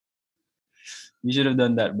You should have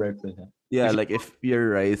done that breakfast. Huh? Yeah, If you, like if your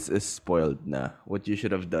rice is spoiled na, what you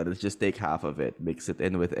should have done is just take half of it, mix it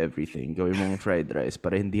in with everything, gawin mong fried rice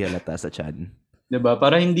para hindi halata sa chan. 'di ba?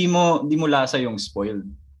 Para hindi mo lasa yung spoiled.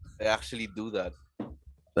 I actually do that.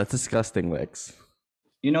 That's disgusting, Lex.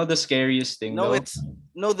 You know the scariest thing No,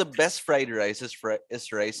 though? the best fried rice is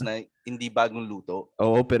rice na hindi bagong luto.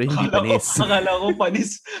 Oo, pero hindi panis. Akala ko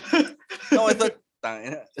panis. No, I thought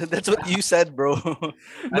that's what you said, bro.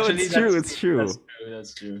 No, Actually, it's true. It's true.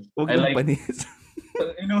 That's true. Huwag I ng like, panis.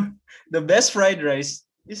 you know, the best fried rice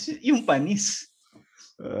is yung panis.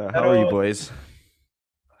 How are you, boys?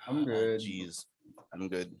 I'm good. Jeez, I'm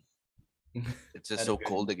good. It's just That's so good.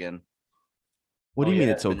 cold again. What do you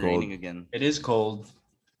mean yeah, it's so Been cold? raining again. It is cold.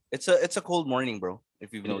 It's a cold morning, bro.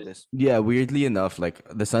 If you've It is. noticed. Yeah, weirdly enough, like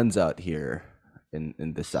the sun's out here in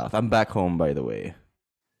the south. I'm back home, by the way.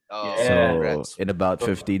 Oh, Yeah. So congrats. in about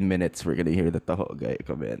 15 minutes, we're gonna hear the taho guy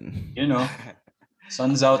come in. You know,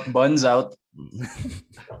 sun's out, buns out.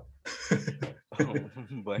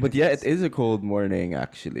 But yeah, it is a cold morning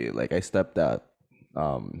actually. Like I stepped out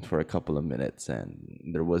for a couple of minutes and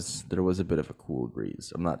there was a bit of a cool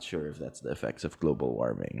breeze. I'm not sure if that's the effects of global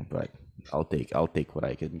warming, but I'll take what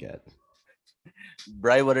I can get.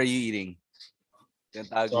 Bri, what are you eating?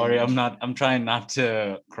 Sorry, I'm trying not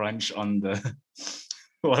to crunch on the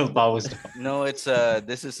while Pao was talking. No, it's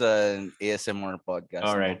this is an ASMR podcast.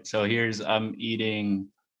 All right, so I'm eating.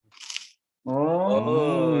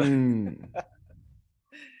 Oh. Mm.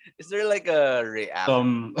 Is there like a react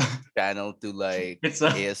Some channel to like it's a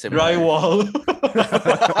ASMR? drywall.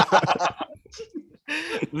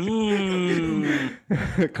 Mm.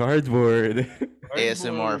 Cardboard.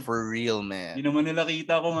 ASMR for real, man. Hindi naman nila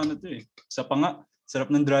kita kung ano to eh. Sa panga, sarap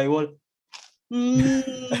ng drywall.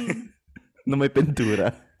 Na may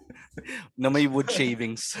pintura. Na may wood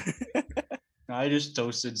shavings. I just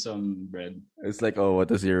toasted some bread. It's like, oh, what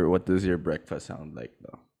does your breakfast sound like?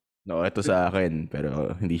 No, ito sa akin,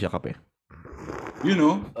 pero hindi siya kape. You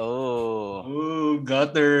know. Oh. Oh,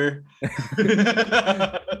 gutter.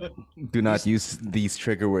 Do not use these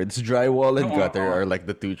trigger words. Drywall and No. gutter are like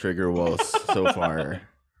the two trigger walls so far.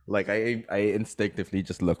 Like I instinctively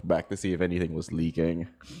just look back to see if anything was leaking.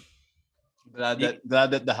 glad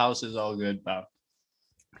that the house is all good, pal.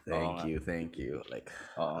 Thank you. Like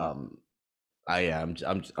Oh. I'm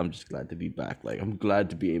just glad to be back. Like I'm glad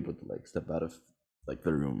to be able to like step out of like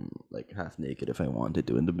the room like half naked if I wanted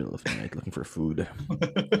to in the middle of the night looking for food.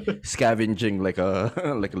 Scavenging like a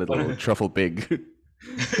like a little truffle pig.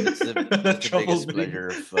 That's the Trouble biggest big. pleasure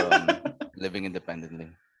of living independently.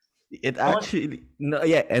 It actually no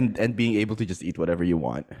yeah, and being able to just eat whatever you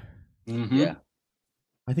want. Mhm. Yeah.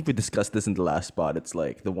 I think we discussed this in the last spot. It's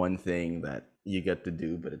like the one thing that you get to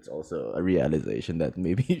do, but it's also a realization that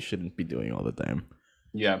maybe you shouldn't be doing all the time.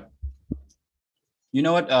 Yeah. You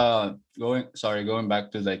know what? Going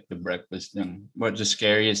back to like the breakfast thing. What the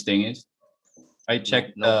scariest thing is? I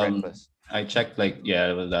checked. No breakfast. I checked like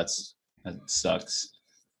well, that sucks.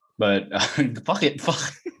 But fuck it, fuck.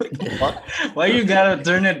 Fuck. Why you gotta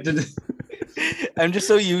turn it to the I'm just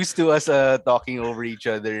so used to us talking over each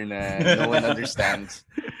other and no one understands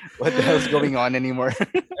what the hell's going on anymore.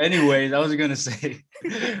 Anyways, I was gonna say,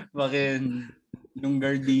 fucking yung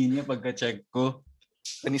gardenia pagka-check ko,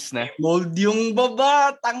 Panis na. mold yung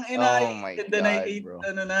baba, tangina. Oh my And then I God, ate, bro.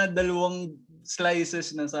 dalawang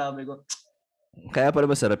slices na sabi ko, Kaya pala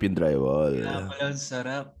masarap yung drywall. kaya pala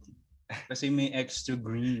sarap. Kasi may extra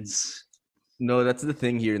greens. No, that's the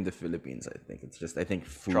thing here in the Philippines, I think. It's just I think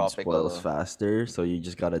food Tropical. spoils faster, so you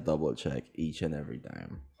just gotta double check each and every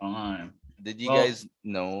time. Did you Well- guys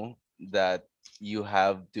know that you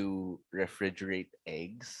have to refrigerate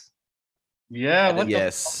eggs? Yeah, what the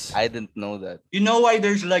Yes. I didn't know that. You know why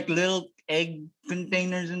there's like little egg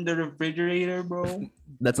containers in the refrigerator, bro?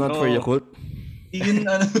 That's not for No. Yakult. Yun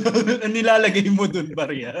ano, nilalagay mo dun,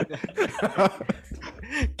 barya.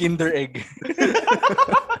 Kinder egg.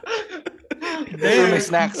 Damn. For my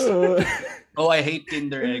snacks. Oh, I hate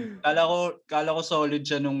Kinder Egg. Kala ko solid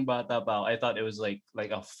siya nung bata pa ako. I thought it was like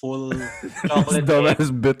a full chocolate egg.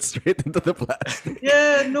 Dumbass bit straight into the plastic.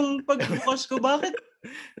 Yeah, nung pagbukas ko, bakit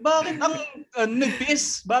ang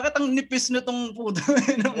nipis? Bakit ang nipis na tong puto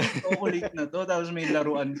ng chocolate na to? Tapos may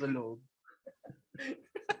laruan sa loob.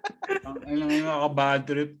 Ang nakaka-bad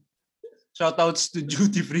trip. Shoutouts to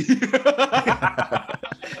Duty Free.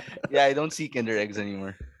 Yeah, I don't see Kinder eggs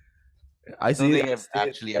anymore. I don't see. think I've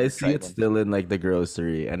actually ever I see tried it one. still in like the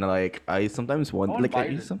grocery, and like I sometimes want wanna like buy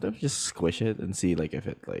I it. sometimes just squish it and see like if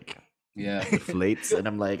it like Yeah. deflates, and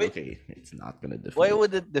I'm like, Wait. okay, it's not gonna deflate. Why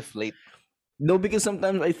would it deflate? No, because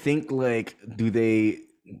sometimes I think like, do they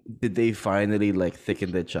did they finally like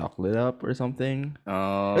thicken the chocolate up or something?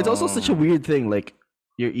 Oh. It's also such a weird thing. Like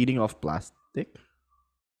you're eating off plastic.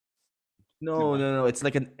 No. It's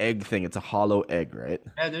like an egg thing. It's a hollow egg, right?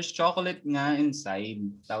 Yeah, there's chocolate nga inside.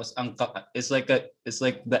 Tapos it's like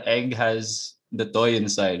the egg has the toy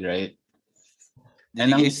inside, right? Did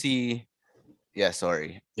you guys see? Yeah,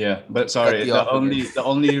 sorry. Yeah, but sorry. The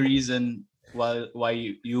only reason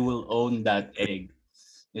why you will own that egg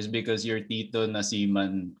is because your tito na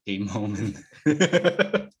seaman came home and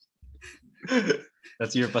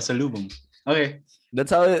that's your pasalubong. Okay.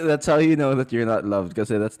 That's how you know that you're not loved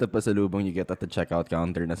kasi that's the pasalubong you get at the checkout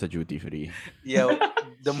counter na sa duty free. Yeah,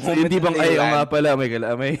 the So, moment hindi bang that they nga land, pala may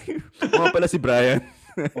nga pala si Brian.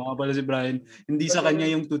 Mga pala si Brian. Hindi sa kanya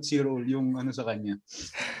yung Tootsie Roll, yung ano sa kanya.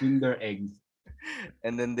 Kinder Egg.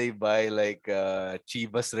 and then they buy like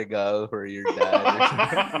Chivas Regal for your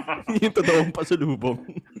dad. Yung totoong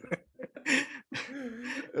pasalubong.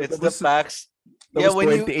 It's the packs. Tapos Yeah,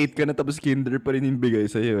 when 28 ka na tapos kinder pa rin yung bigay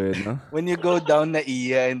sa'yo no? when you go down na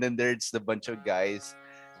iya and then there's the bunch of guys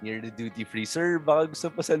near the duty free, sir, baka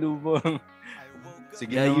gusto pasalubong.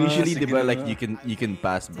 Sige Yeah, naman, usually sige diba like naman. you can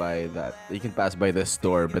pass by that. You can pass by the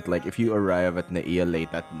store, but like if you arrive at Naiya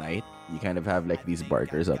late at night, you kind of have like these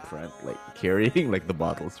barkers up front like carrying like the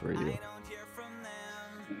bottles for you.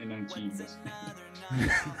 Inang Chivas.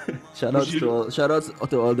 Shoutouts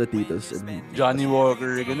to all the titos. Johnny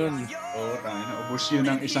Walker, ganun. Oo, naubos yun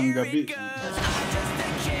ng isang gabi.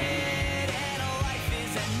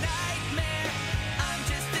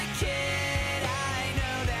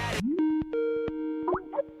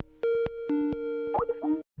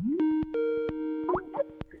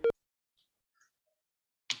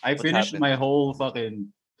 I finished my whole fucking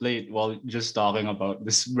plate while just talking about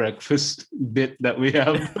this breakfast bit that we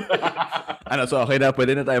have. Ano, so okay na,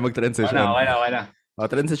 pwede na tayo mag-transition. Okay na.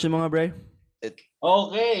 Transition mga Bray.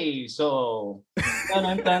 Okay, so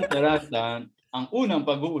ang unang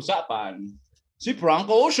pag-uusapan, si Frank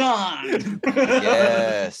Ocean.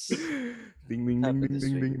 Yes. Ding ding ding ding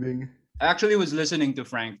ding ding ding. I actually was listening to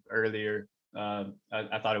Frank earlier. I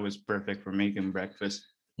thought it was perfect for making breakfast.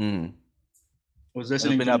 I was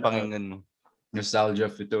listening to pinapakinggan mo?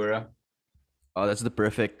 Nostalgia Futura. Oh, that's the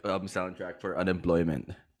perfect soundtrack for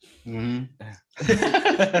unemployment. that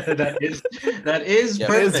is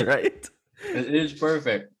Yeah, perfect. It is, right? It is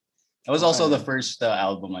perfect. That was also the first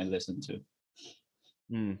album I listened to.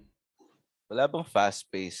 Wala bang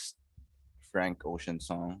fast-paced Frank Ocean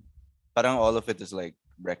song? Parang all of it is like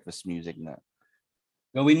breakfast music na.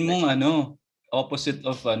 Gawin mong opposite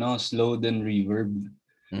of slow then reverb.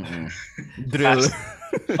 Drill.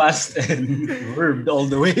 Fast and verbed all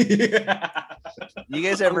the way. You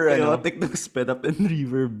guys ever chaotic no sped up and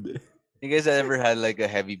reverb. You guys ever had like a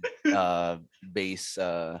heavy bass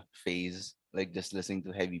phase, like just listening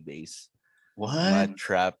to heavy bass? What?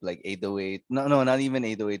 Trap, like 808. No, not even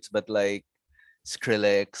 808s, but like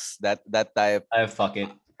Skrillex, that type. Fuck it.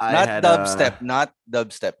 Not dubstep.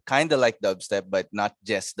 Kind of like dubstep, but not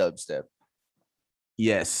just dubstep.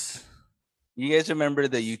 Yes. You guys remember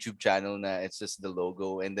the YouTube channel na it's just the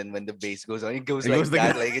logo, and then when the bass goes on, it goes It like goes like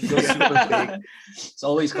that. that. Like it goes super big. It's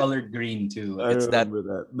always colored green too. It's that.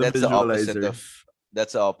 That's the opposite visualizer. of.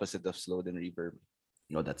 That's the opposite of slow and reverb.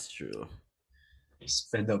 No, that's true.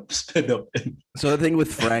 Sped up. So the thing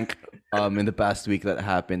with Frank, in the past week that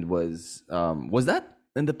happened was that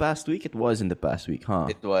in the past week? It was in the past week, huh?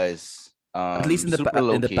 It was. At least in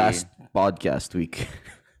the past podcast week.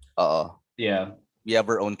 Yeah. We have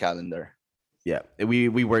our own calendar. Yeah, we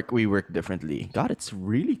work differently. God, it's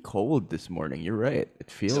really cold this morning. You're right.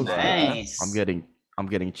 It feels nice. I'm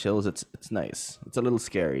getting chills. It's nice. It's a little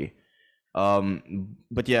scary.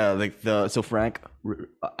 But yeah, like so Frank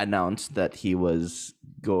announced that he was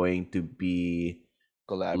going to be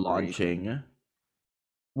launching.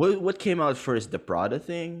 What came out first, the Prada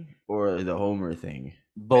thing or the Homer thing?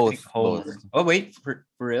 Both. Oh wait, for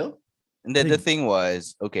real? And then the thing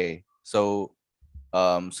was, okay, so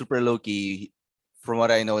Super Low-Key, from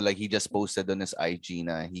what I know, like he just posted on his IG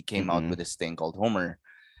na he came out with this thing called Homer.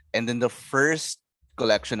 And then the first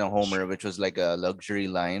collection of Homer, which was like a luxury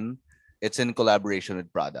line, it's in collaboration with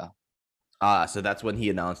Prada. So that's when he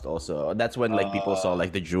announced also. That's when like people saw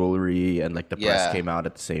like the jewelry and like the press came out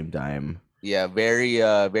at the same time. Yeah,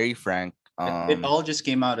 very frank. It all just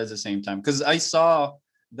came out at the same time. Because I saw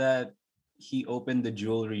that he opened the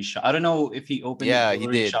jewelry shop. I don't know if he opened the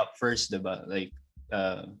jewelry shop first, but like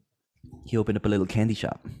he opened up a little candy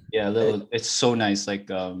shop. Yeah, it's so nice, like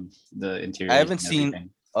the interior. I haven't seen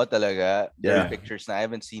talaga. There are pictures na I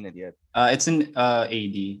haven't seen it yet. It's in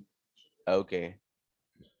AD. Okay.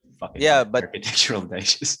 Fucking yeah, but Architectural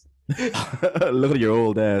Digest. Look at your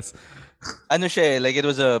old ass. Ano siya, like it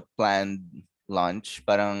was a planned launch.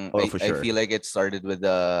 Parang Oh, for I sure. feel like it started with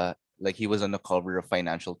like he was on the cover of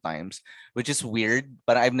Financial Times, which is weird.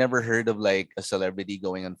 But I've never heard of like a celebrity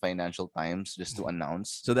going on Financial Times just to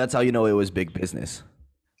announce. So that's how you know it was big business.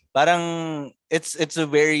 Parang it's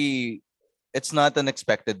not an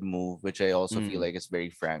expected move, which I also feel like is very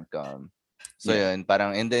frank. So Yeah. yun,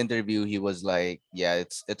 parang in the interview he was like, yeah,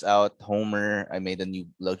 it's out. Homer, I made a new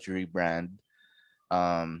luxury brand.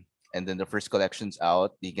 Um, and then the first collection's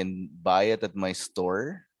out. You can buy it at my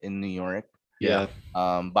store in New York. Yeah.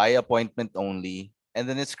 By appointment only. And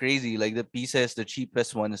then it's crazy. Like the pieces, the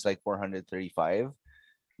cheapest one is like 435,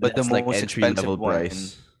 but the That's like most entry expensive level one,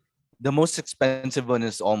 price. the most expensive one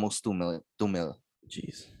is almost 2 mil. 2 mil.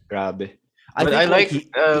 Jeez. Grabe. I But think I like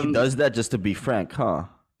like, he does that just to be frank, huh?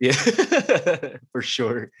 Yeah, for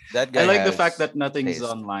sure. That guy I like the has fact that nothing's taste.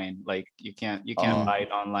 online. Like you can't Oh. buy it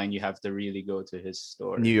online. You have to really go to his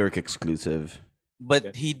store. New York exclusive. But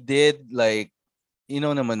Yeah. he did like,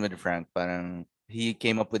 naman with Frank, parang he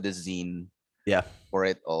came up with a zine Yeah. for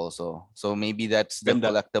it also. So maybe that's the Ganda.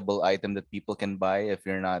 collectible item that people can buy if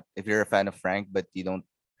you're a fan of Frank, but you don't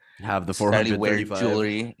Have the necessarily wear 435.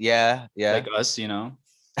 jewelry. Yeah, yeah. Like us,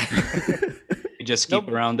 we just No, keep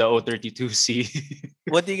around the O32C.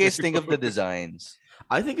 what do you guys think of the designs?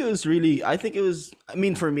 I think it was, I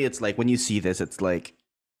mean, for me, it's like when you see this, it's like,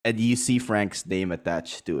 and you see Frank's name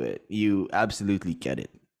attached to it, you absolutely get it.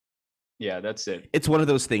 Yeah, that's it. It's one of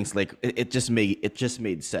those things, like, it just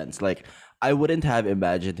made sense. Like, I wouldn't have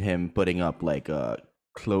imagined him putting up like a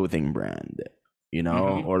clothing brand,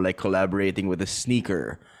 Mhm. or like collaborating with a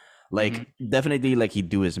sneaker. Like, definitely, like, he'd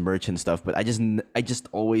do his merch and stuff, but I just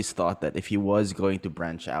always thought that if he was going to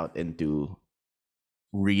branch out into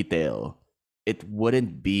retail, it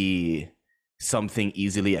wouldn't be something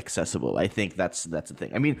easily accessible. I think that's the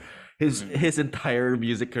thing. I mean, his entire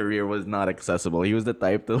music career was not accessible. He was the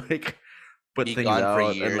type to like put Be things gone for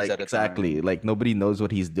out and years like at a exactly time. like nobody knows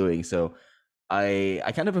what he's doing. So I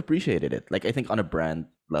kind of appreciated it. Like, I think on a brand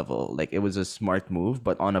level, like, it was a smart move,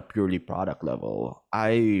 but on a purely product level,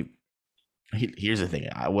 here's the thing.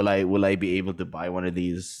 Will I be able to buy one of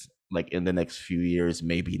these like in the next few years?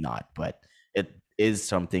 Maybe not, but it is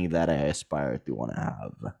something that I aspire to want to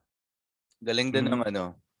have. Galing din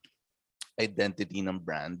ng identity ng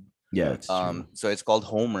brand. Yeah, it's true. So it's called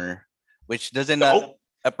Homer, which doesn't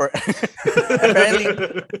apparently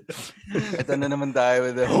ito na naman tayo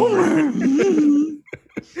with the Homer.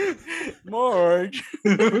 Marge.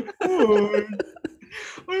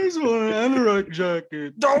 I just want an anorak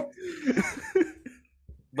jacket. Don't.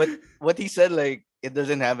 But what he said, like, it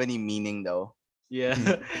doesn't have any meaning though. Yeah,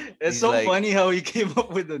 it's He's so like- funny how he came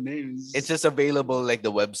up with the names. It's just available, like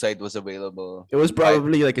the website was available. It was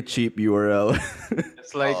probably like a cheap URL.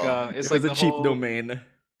 It's like It's it's like a the cheap whole- domain.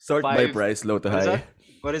 Sort by five- price, low to What is high. that?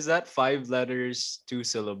 What is that? 5 letters, 2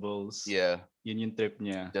 syllables. Yeah, Yun yung trip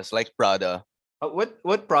niya. just like Prada.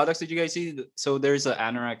 What products did you guys see? So there's an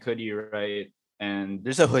anorak hoodie, right? And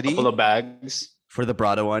There's a a hoodie. couple of bags, For the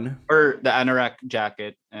Prada one. or the anorak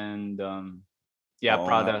jacket, and Oo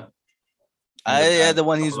Prada. Yeah, bag, the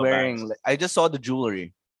one he's couple of wearing. bags. Like, I just saw the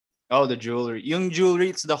jewelry. Oh, the jewelry. Yung jewelry,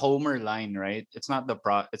 it's the Homer line, right? It's not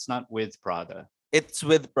it's not with Prada. It's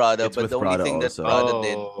with Prada, It's but with the only Prada thing that also. Prada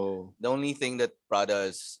did, Oh, the only thing that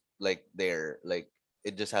Prada is like there, like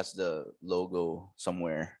it just has the logo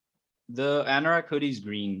somewhere. the anorak hoodie's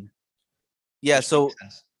green. Yeah, which so makes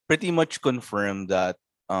sense. pretty much confirmed that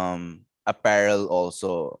apparel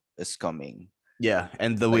also is coming. Yeah,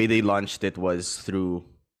 and the way they launched it was through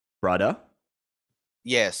Prada.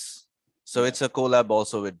 Yes. So it's a collab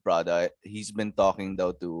also with Prada. He's been talking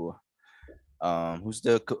though to who's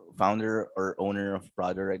the founder or owner of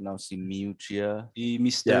Prada right now? Si Miuccia. Si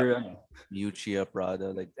Mr. ano, Miuccia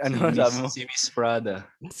Prada. Like si ano sabi mo? Si Miss Prada.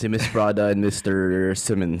 Si Miss Prada and Mr.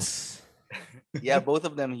 Simmons. Yeah, both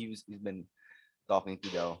of them he's been talking to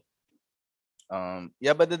though.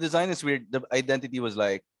 Yeah, but the design is weird. The identity was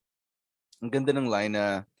like ang ganda ng line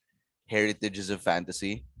na heritage is a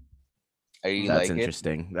fantasy. I really That's like it.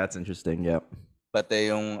 interesting. That's interesting. Yep. But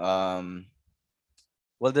yung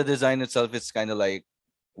well, the design itself is kind of like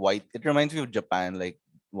white. It reminds me of Japan, like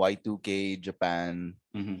Y2K Japan,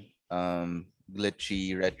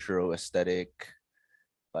 glitchy retro aesthetic,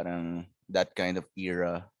 parang that kind of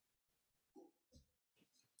era.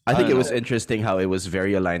 I think it don't was interesting how it was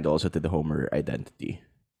very aligned also to the Homer identity.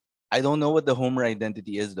 I don't know what the Homer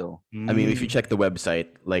identity is though. I mean, if you check the website,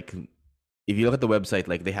 like if you look at the website,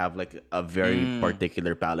 like they have like a very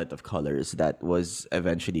particular palette of colors that was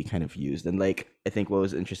eventually kind of used. And like I think what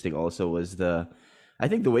was interesting also was I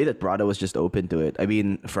think the way that Prada was just open to it. I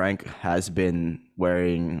mean, Frank has been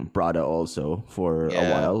wearing Prada also for a Yeah.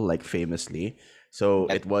 while, like famously. So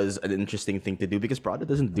And it was an interesting thing to do because Prada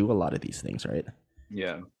doesn't do a lot of these things, right?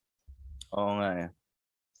 Yeah. oh nga.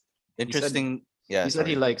 He said Interesting. Yeah, he said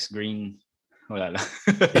he sorry. likes green. Wala lang.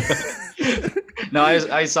 No,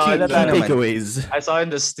 I saw Key, in Halata key the naman. takeaways. I saw in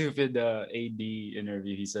the stupid AD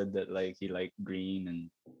interview he said that like he liked green and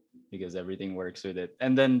because everything works with it.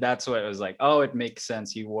 And then that's why I was like, oh, it makes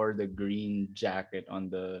sense. He wore the green jacket on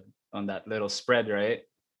that little spread, right?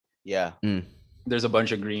 Yeah, Mm. There's a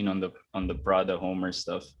bunch of green on the Prada Homer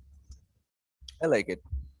stuff. I like it.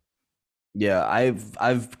 Yeah,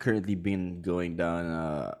 I've currently been going down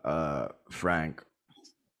Frank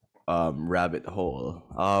rabbit hole.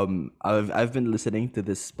 I've been listening to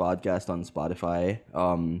this podcast on Spotify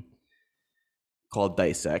called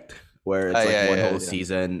Dissect, where it's like Yeah, one yeah, whole yeah.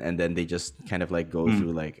 season and then they just kind of like go Mm.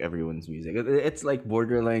 through like everyone's music. It's like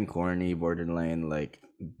borderline corny, borderline like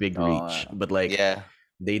big Oh, reach, but like yeah.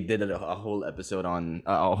 they did a whole episode on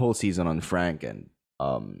a whole season on Frank and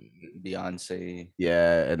Beyonce,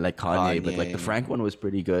 yeah, and like Kanye, but like the Kanye. Frank one was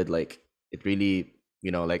pretty good. Like it really,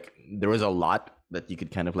 like there was a lot that you could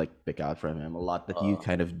kind of like pick out from him, a lot that you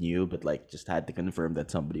kind of knew, but like just had to confirm that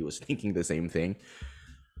somebody was thinking the same thing.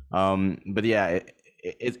 But yeah,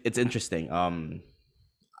 it's interesting.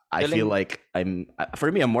 I feel Feeling like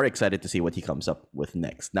for me, I'm more excited to see what he comes up with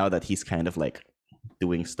next. Now that he's kind of like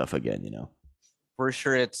doing stuff again, you know. For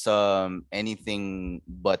sure, it's anything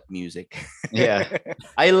but music. Yeah.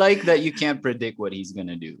 I like that you can't predict what he's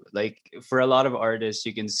gonna do. Like for a lot of artists,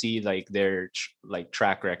 you can see like their like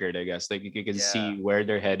track record. I guess like you can see Yeah. where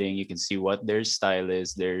they're heading. You can see what their style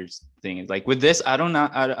is. Their thing is like with this. I don't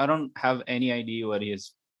know. I don't have any idea what he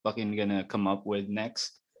is fucking gonna come up with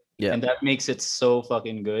next, Yeah, and that makes it so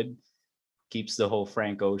fucking good. Keeps the whole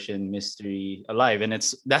Frank Ocean mystery alive, and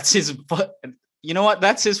that's his. You know what?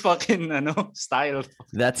 That's his fucking style.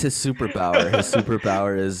 that's his superpower. His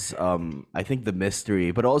superpower is I think the mystery,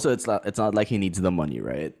 but also it's not like he needs the money,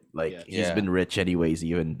 right? Like Yeah. he's Yeah. been rich anyways,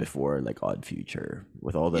 even before like Odd Future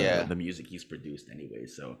with all the Yeah. the music he's produced anyway.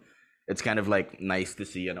 So it's kind of like nice to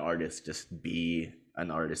see an artist just be an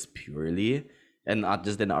artist purely and not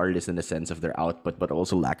just an artist in the sense of their output, but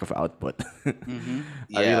also lack of output. Mhm.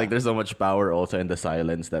 I mean, Yeah. like there's so much power also in the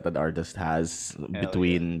silence that an artist has yeah.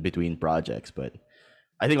 between projects, but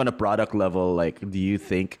I think on a product level, like, do you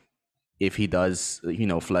think if he does,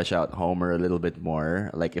 flesh out Homer a little bit more,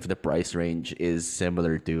 like if the price range is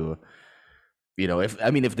similar to,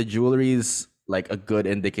 if the jewelry is like a good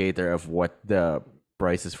indicator of what the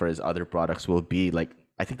prices for his other products will be, like,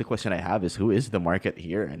 I think the question I have is who is the market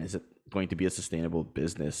here, and is it going to be a sustainable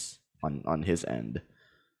business on his end?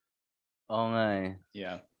 Oh my.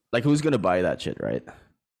 Yeah. Like, who's gonna buy that shit, right?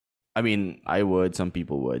 I mean, I would, some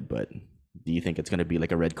people would, but do you think it's gonna be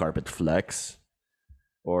like a red carpet flex?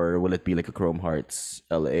 Or will it be like a Chrome Hearts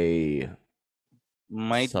LA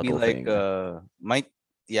Might be subtle like thing?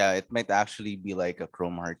 it might actually be like a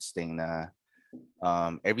Chrome Hearts thing na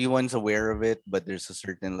everyone's aware of it, but there's a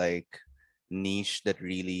certain like niche that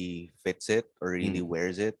really fits it or really Mm.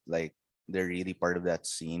 wears it. Like they're really part of that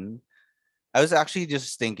scene. I was actually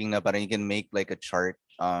just thinking that you can make like a chart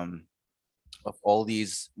of all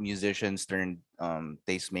these musicians turned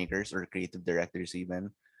tastemakers or creative directors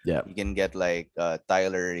even. Yeah. You can get like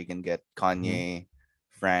Tyler, you can get Mm-hmm. Kanye,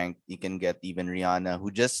 Frank, you can get even Rihanna,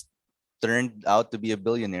 who just turned out to be a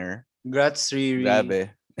billionaire. Congrats, Riri. Grabe.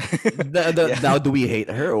 Yeah. Now, do we hate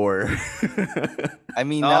her or? I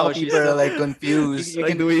mean, No, now she's people are still- like confused. You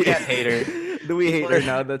do we can't hate her. Do we hate People her are-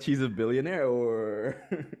 now that she's a billionaire or?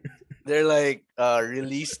 They're like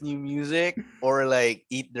release new music or like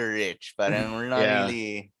eat the rich, but we're not Yeah.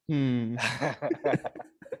 really.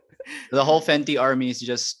 The whole Fenty army is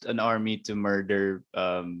just an army to murder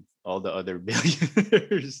all the other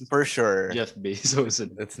billionaires. For sure. Jeff Bezos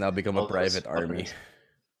and It's now become a all those private army. fuckers.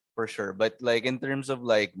 For sure. But like in terms of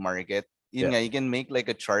like market, Yeah. you can make like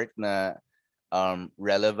a chart na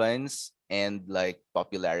relevance and like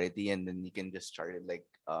popularity, and then you can just chart it like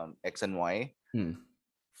X and Y. Hmm.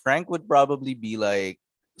 Frank would probably be like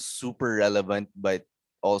super relevant but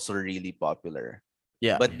also really popular.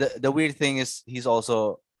 Yeah. But the weird thing is he's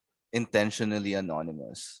also intentionally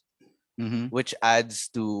anonymous, Mhm. which adds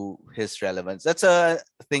to his relevance. That's a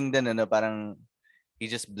thing then, parang he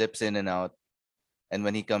just blips in and out. And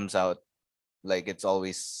when he comes out, like it's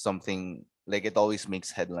always something, like it always makes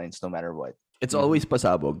headlines no matter what. It's always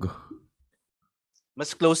pasabog.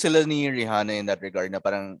 Mas close sila ni Rihanna in that regard na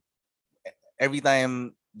parang every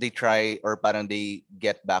time they try or parang they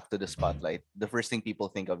get back to the spotlight, the first thing people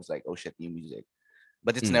think of is like, oh shit, new music.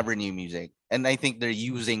 but it's never new music. And I think they're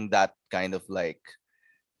using that kind of like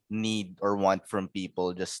need or want from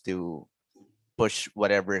people just to push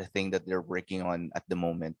whatever thing that they're working on at the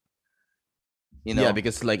moment. You know? Yeah,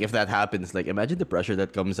 because like if that happens, like imagine the pressure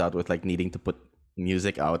that comes out with like needing to put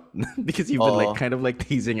music out because you've been like kind of like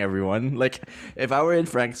teasing everyone. Like if I were in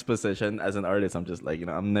Frank's position as an artist, I'm just like,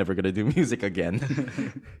 I'm never gonna do music again.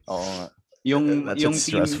 That's yung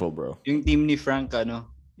stressful, bro. Yung team ni Frank,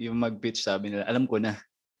 yung mag-pitch, sabi nila, alam ko na,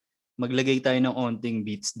 maglagay tayo ng onting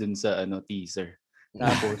beats dun sa teaser.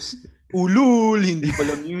 Tapos, ulul, hindi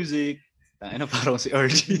pala music. Parang si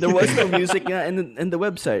RG. There was no music in the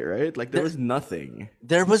website, right? Like there was nothing.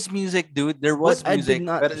 There was music, dude. There was music.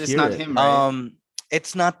 But it's not him, right?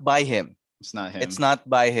 It's not by him. It's not him. It's not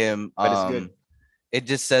by him. But it's good. It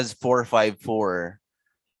just says 454.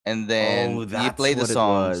 And then you play the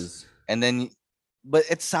songs. And then but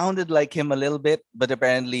it sounded like him a little bit, but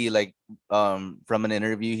apparently like from an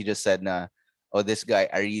interview he just said this guy,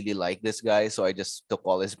 I really like this guy, so I just took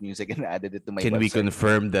all his music and added it to my website. Can we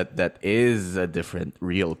confirm that is a different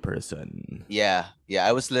real person? Yeah,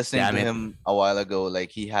 I was listening to him a while ago.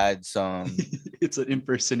 Like he had some it's an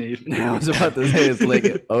impersonation. I was about to say it's like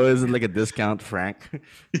is it like a discount Frank?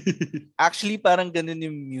 Actually parang ganun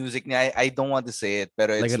yung music niya. I don't want to say it,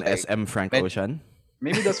 pero it's like an SM Frank Ocean.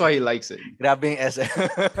 Maybe that's why he likes it. Grabe yung SM.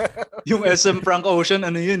 Yung SM Frank Ocean,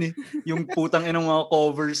 yun eh. Yung putang inang mga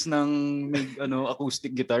covers ng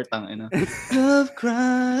acoustic guitar, tangina. Love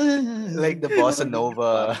cry. Like the Bossa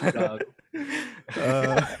Nova.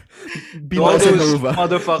 All those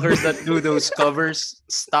motherfuckers that do those covers,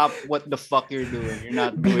 stop what the fuck you're doing. You're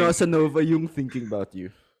not doing. Bossa Nova yung thinking about you.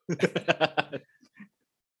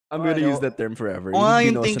 I'm gonna use that term forever.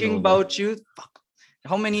 Yung thinking about you? Fuck.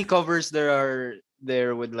 How many covers there are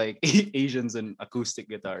there with like Asians and acoustic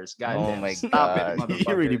guitars? God damn, my stop God. it, motherfucker.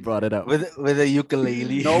 You really brought it up. With a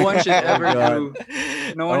ukulele. No one should ever do.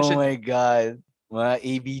 No one should. Oh my God.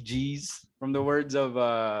 Mga ABGs. From the words of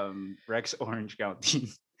Rex Orange County,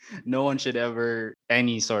 no one should ever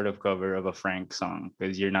any sort of cover of a Frank song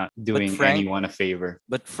because you're not doing anyone a favor.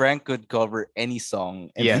 But Frank could cover any song.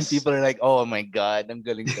 And yes. People are like, oh my God, ang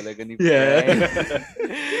galing talaga ni Frank.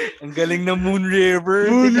 Ang galing na Moon River.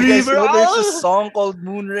 Moon River. There's a song called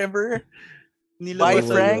Moon River. By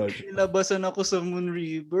Frank. Nilabasan ako sa Moon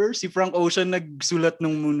River. Si Frank Ocean nagsulat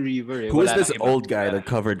ng Moon River. Who is this old guy that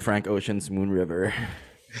covered Frank Ocean's Moon River?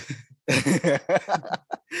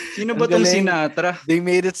 Sino ba tong Sinatra? They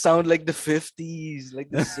made it sound like the 50s,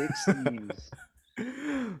 like the 60s.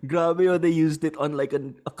 Grabe, they used it on like a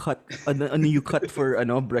new cut for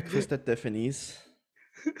Breakfast at Tiffany's.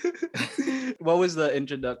 What was the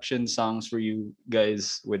introduction songs for you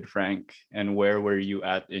guys with Frank, and where were you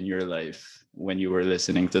at in your life when you were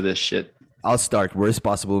listening to this shit? I'll start. Worst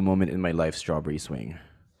possible moment in my life, Strawberry Swing.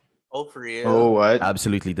 Oh, for real? Oh, what?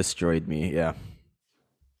 Absolutely destroyed me. Yeah.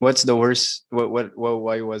 What's the worst? What?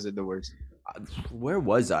 Why was it the worst? Where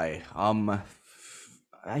was I?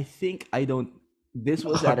 I think I don't. This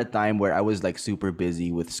was at a time where I was like super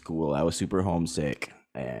busy with school. I was super homesick,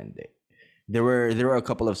 and there were a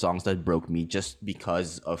couple of songs that broke me just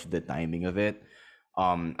because of the timing of it.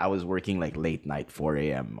 I was working like late night, 4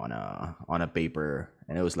 a.m. on a paper,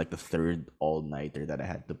 and it was like the third all-nighter that I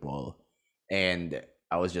had to pull, and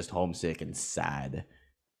I was just homesick and sad.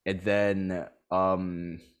 And then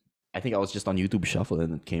I think I was just on YouTube Shuffle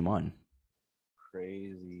and it came on.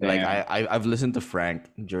 Crazy. Like I've listened to Frank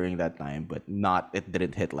during that time, but it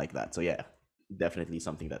didn't hit like that. So yeah, definitely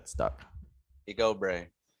something that stuck. You go, Bray.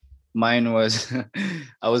 Mine was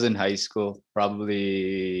I was in high school,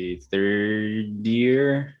 probably third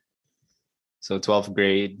year, so 12th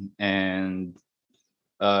grade, and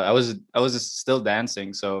I was still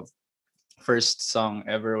dancing. So first song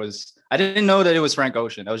ever was, I didn't know that it was Frank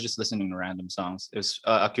Ocean. I was just listening to random songs. It was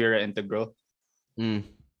Akira Integral.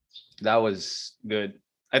 That was good.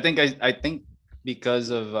 I think because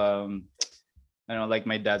of I don't know, like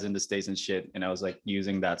my dad's in the States and shit, and I was like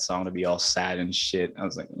using that song to be all sad and shit. I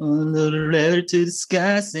was like, oh, little letter to the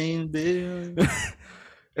sky saying bill.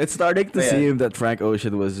 It's starting to seem that Frank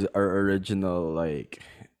Ocean was our original like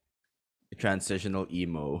transitional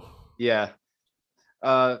emo. Yeah.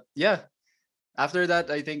 Yeah. After that,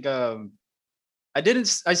 I think I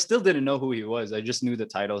still didn't know who he was. I just knew the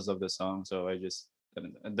titles of the song, so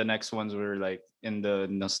the next ones were like in the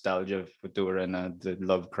nostalgia of Futura and the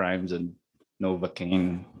Love Crimes and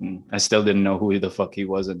Novocaine. I still didn't know who the fuck he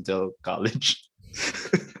was until college.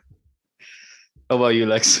 How about you,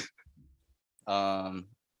 Lex?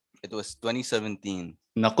 It was 2017.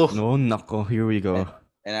 Nako. No, nako. Here we go.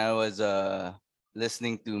 And I was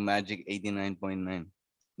listening to Magic 89.9.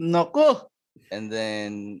 Nako. and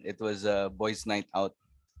then it was a boys' night out,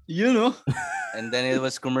 You know. and then it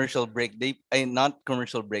was commercial break. Not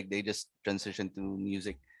commercial break. They just transitioned to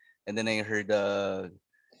music, and then I heard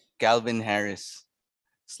Calvin Harris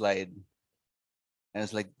slide. I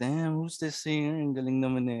was like, damn, who's this singer? Ang galing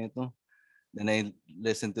naman nito. Then I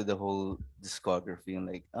listened to the whole discography and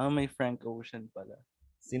like, oh, may Frank Ocean pala.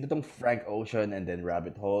 Sino tong Frank Ocean and then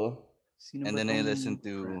Rabbit Hole? Sino And ba then I tong listened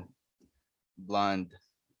to Blonde.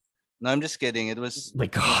 No, I'm just kidding. It was My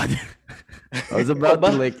God. I was about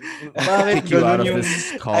to like Bakit kick you out ganun of yung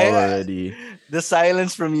this call I, already. the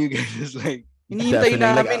silence from you guys is like, hinihintay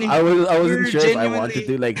Definitely. Like, namin? I wasn't We're sure if I wanted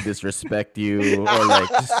genuinely- to like disrespect you or like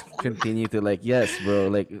just continue to like, yes, bro,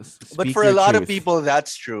 like but speak for a your lot of truth. people,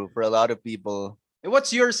 that's true. For a lot of people, Eh,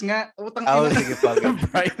 what's yours nga? Utang I was ina.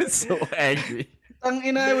 like, Brian is so angry. Utang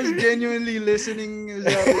ina, I was genuinely listening.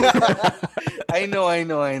 I know.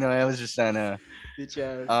 I was just trying to, Bitch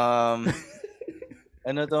ass.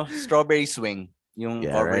 ano to? Strawberry Swing. Yung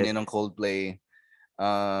Yeah, cover right. niya ng Coldplay.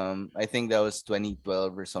 I think that was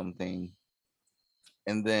 2012 or something.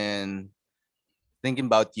 And then Thinking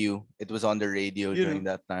About You, it was on the radio You during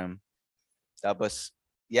know. that time. Tapos,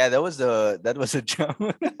 yeah, that was a jam.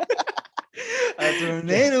 A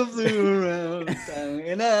tornado flew around.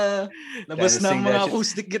 Tangina. Labas Kinda na sing ang that mga shit.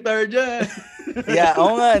 acoustic guitar dyan. Yeah,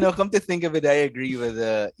 oo nga, no, come to think of it, I agree with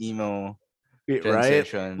the emo Right?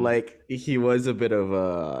 transition. Like he was a bit of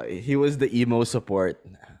he was the emo support.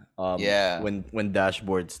 Yeah. When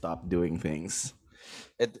Dashboard stopped doing things.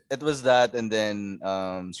 It was that, and then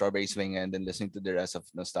Strawberry Swing, and then listening to the rest of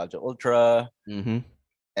Nostalgia Ultra, Mm-hmm.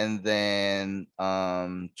 and then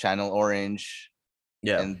Channel Orange,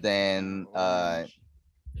 Yeah. and then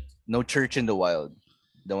No Church in the Wild,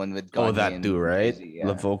 the one with Oh, Kanye that and too, right? Jay-Z,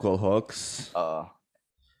 The yeah. vocal hooks.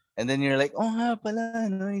 And then you're like, oh nga pala,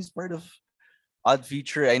 no, he's part of Odd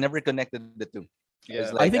Future. I never connected the two. Yeah.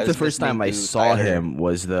 I think was the first time listening I to saw Tyler, him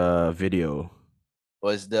was the video.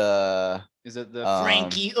 was the Is it the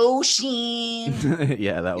Frankie Ocean?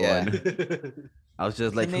 Yeah, that Yeah. one. I was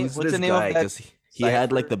just What's the like, name- who's what's this the name of guy? that Because he had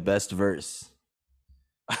like cipher? the best verse.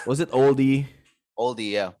 Was it Oldie?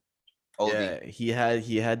 Oldie, yeah. Oldie. Yeah,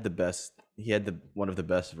 he had the best. He had the one of the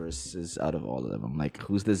best verses out of all of them. I'm like,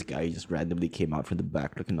 who's this guy? He just randomly came out from the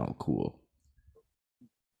back looking all cool.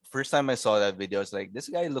 First time I saw that video, I was like, this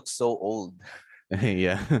guy looks so old.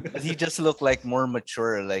 Yeah. But he just looked like more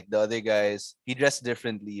mature. Like the other guys, he dressed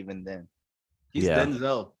differently even then. He's Yeah.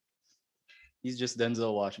 Denzel. He's just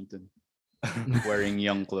Denzel Washington wearing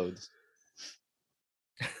young clothes.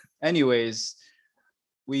 Anyways,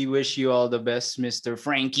 we wish you all the best, Mr.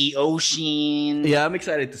 Frankie Ocean. Yeah, I'm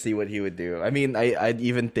excited to see what he would do. I mean, I'd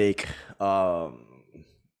even take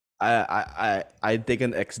I'd take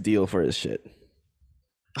an X deal for his shit.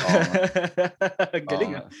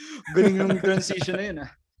 Galing ah. Galing yung transition na yun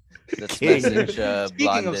ah. That's King. message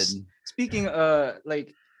Speaking of blonded. speaking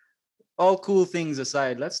like all cool things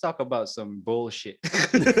aside, let's talk about some bullshit.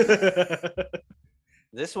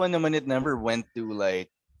 This one naman, it never went through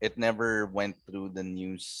the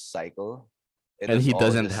news cycle. It And was he all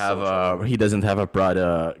doesn't just have social. a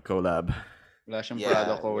Prada collab. Wala siyang Yeah,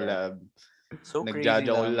 Prada yeah. collab. So crazy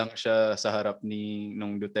Nagjajakol lang. lang siya sa harap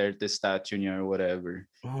nung Duterte statue niya or whatever.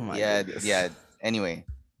 Oh my Yeah, goodness. yeah. Anyway,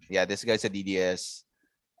 yeah, this guy's a DDS.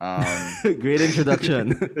 Great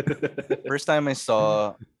introduction. First time I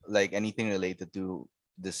saw like anything related to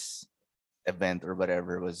this event or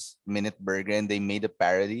whatever was Minute Burger, and they made a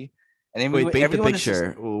parody. And Wait, paint the everyone is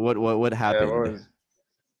just- picture. What happened?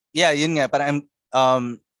 yeah, yun nga. But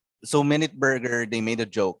so Minute Burger, they made a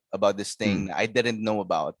joke about this thing I didn't know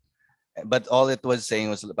about. But all it was saying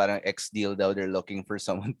was parang X deal daw, they're looking for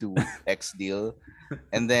someone to X deal.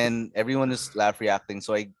 And then everyone was laugh reacting.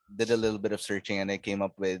 So I did a little bit of searching and I came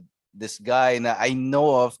up with this guy na I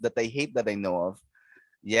know of that I hate that I know of.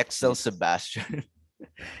 Yexel Sebastian.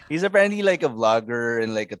 He's apparently like a vlogger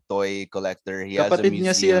and like a toy collector. He has a Kapatid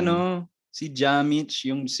museum. niya si Jamich,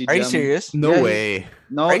 yung si Are you Jamich. serious? No Yeah, way.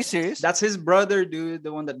 No, Are you serious? that's his brother, dude,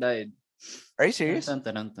 the one that died. Are you serious? Dun,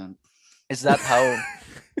 dun, dun, dun. Is that how?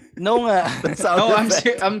 No nga. No,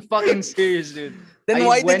 I'm fucking serious, dude. Then I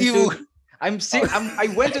why did went you? to- I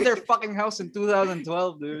went to their fucking house in 2012,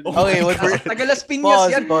 dude. Oh Okay, my what were? Taga Las Piñas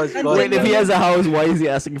Pause, yan. pause, And pause. Wait, if then- he has a house, why is he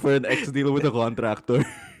asking for an X deal with a contractor?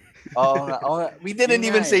 Oo nga. We didn't Yun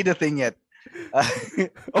even nga say eh. the thing yet.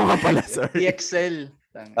 Oh, nga pala, sorry. EXL.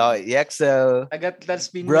 Yexel. Taga Las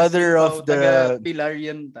Piñas. Brother yun, of tao. Taga the- Pilar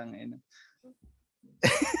yan. Tangina.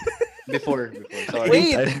 Before. Sorry.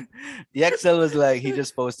 Wait. Yexel was like, he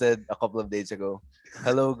just posted a couple of days ago.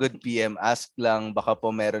 Hello, good PM. Ask lang, baka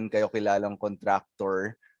po meron kayo kilalang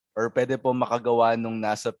contractor or pwede po makagawa nung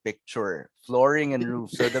nasa picture, flooring and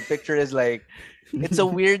roof. So the picture is like, it's a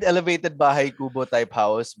weird elevated bahay kubo type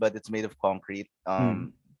house, but it's made of concrete.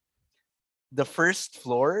 The first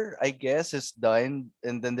floor, I guess, is done,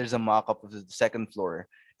 and then there's a mock-up of the second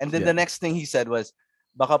floor. And then the next thing he said was,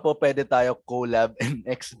 baka po pwede tayo collab and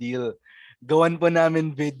next deal. Gawan po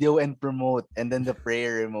namin video and promote. And then the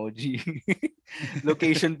prayer emoji.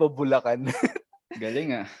 Location po Bulacan.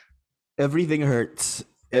 Galing ah. Everything hurts.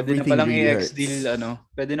 Pwede na Everything palang really i-X hurts. deal,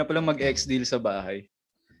 pwede na palang mag-X deal sa bahay.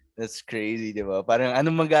 That's crazy, di ba? Parang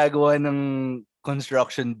anong magagawa ng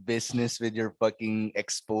construction business with your fucking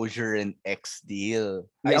exposure and X deal?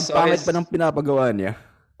 Ang pangit pa ng pinapagawa niya.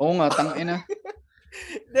 Oo nga, tangina.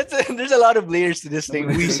 There's a lot of layers to this thing.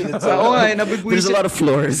 Oo nga, There's a lot of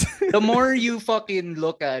floors. The more you fucking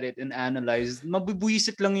look at it and analyze,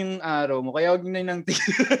 mabibwisit lang yung araw mo. Kaya huwag na nang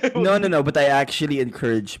No. But I actually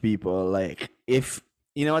encourage people, like, if,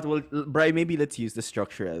 you know what, well, Bri, maybe let's use the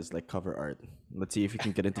structure as, like, cover art. Let's see if we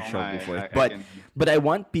can get into trouble for it. But I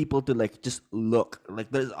want people to, like, just look.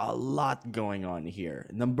 Like, there's a lot going on here.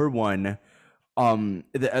 Number one,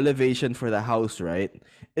 the elevation for the house, right?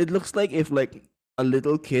 It looks like if, like, a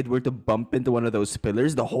little kid were to bump into one of those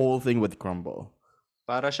pillars, the whole thing would crumble.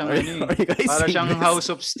 Para siyang House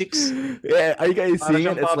of Sticks. Yeah, are you guys Para seeing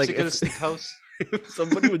it? It's like popsicle stick house. if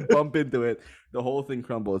somebody would bump into it, the whole thing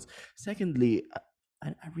crumbles. Secondly,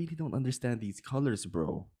 I really don't understand these colors,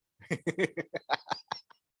 bro.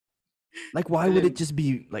 Like, why would it just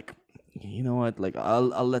be like, you know what? Like,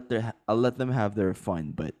 I'll let them have their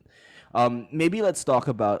fun, but maybe let's talk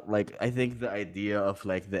about, like, I think the idea of,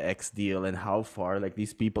 like, the X deal and how far, like,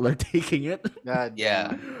 these people are taking it. God,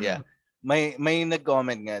 yeah. May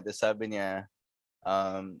nag-comment nga, sabi niya,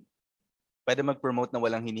 pwede mag-promote na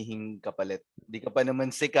walang hinihing kapalit. Di ka pa naman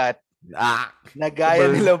sikat.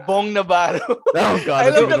 Nagaya nila Bong Navarro. Oh God, I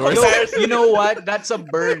love the comparison. You know what? That's a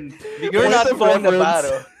burn. You're not Bong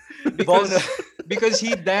Navarro. Because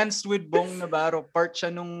he danced with Bong Navarro. Part siya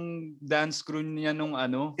nung dance crew niya nung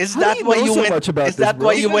ano. Is that why you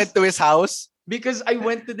went to his house? Because I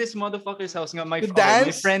went to this motherfucker's house. My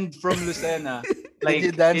friend from Lucena. Like, did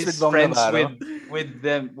you dance with Bong friends Navarro? with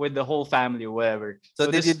them, with the whole family, or whatever. So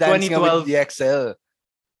did you dance with the XL?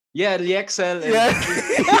 Yeah, the XL.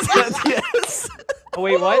 Yes. Oh,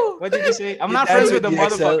 wait, what? What did you say? I'm not friends with the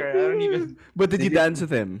motherfucker. I don't even. But did you dance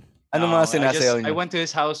with him? Ano mga sinasayaw niyo? I went to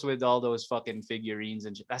his house with all those fucking figurines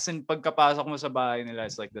and shit. As in, pagkapasok mo sa bahay nila,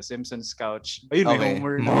 it's like the Simpsons couch. Ayun, may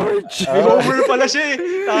Homer. March. May Homer pala siya eh.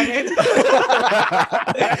 Tangin.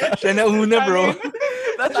 Siya na una, bro.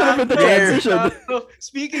 That should have been the transition.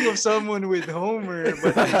 Speaking of someone with Homer,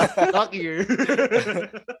 but luckier.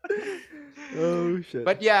 Oh shit.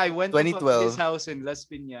 But yeah, I went 2012. to his house in Las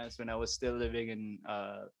Piñas when I was still living in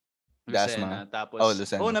Lucena. Tapos,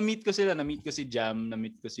 Lucena. na-meet ko sila. Na-meet ko si Jam,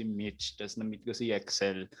 na-meet ko si Mitch, tapos na-meet ko si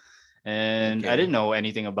Excel. And I didn't know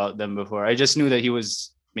anything about them before. I just knew that he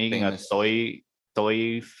was making a toy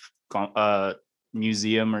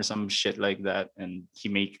museum or some shit like that. And he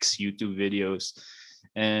makes YouTube videos.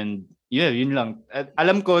 And yeah, yun lang. At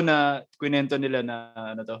alam ko na kwento nila na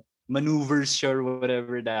ano to, maneuvers siya or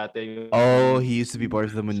whatever dati. Oh, he used to be part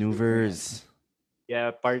of the maneuvers.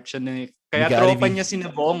 Yeah, part siya na. Kaya tropa niya si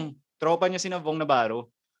Nabong. Tropa niya si Bong Navarro.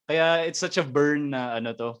 Kaya it's such a burn na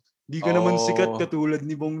ano to. Di ka naman sikat katulad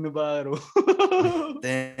ni Bong Navarro.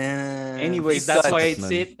 Damn. Anyway, that's why it's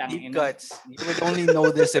it. Deep cuts. You would only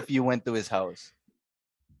know this if you went to his house.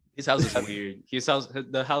 His house is weird.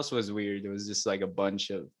 The house was weird. It was just like a bunch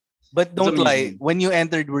of. But don't lie. When you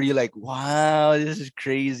entered, were you like, "Wow, this is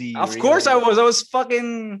crazy"? Of course, I was. I was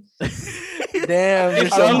fucking. Damn, you're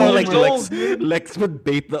so like Lex would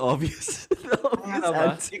bait the obvious.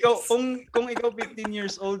 Ikaw, kung ikaw 15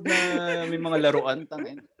 years old na may mga laruan,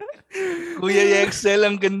 tangin. Kuya Excel,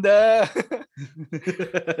 ang ganda.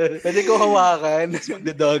 Pwede ko hawakan.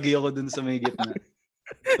 Magdadagi ako dun sa may gitna.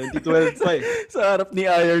 2012 pa eh. Sa harap ni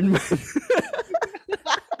Iron Man.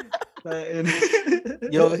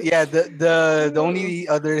 Yo, yeah, the only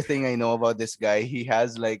other thing I know about this guy, he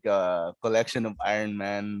has like a collection of Iron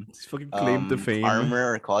Man fucking claim to fame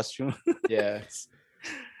armor or costume. Yeah.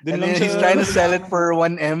 And then he's trying to sell it for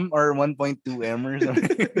 1M or 1.2M or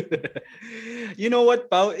something. You know what,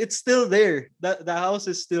 Pao? It's still there. The house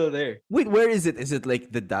is still there. Wait, where is it? Is it like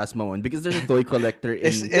the Dasma one? Because there's a toy collector in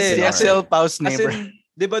it's the XL Pau's neighbor.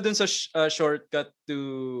 Di ba dun sa shortcut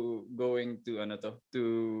to going to ano to? To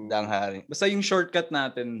Danghari. Basta yung shortcut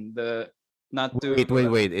natin,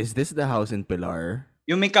 Wait. Is this the house in Pilar?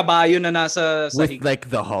 Yung may kabayo na nasa with like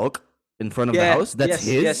the Hulk in front of the house? That's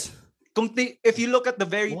his? Yes. If you look at the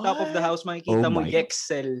very top of the What? house, makikita mo my-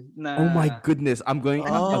 Yexel na. Oh my goodness! I'm going.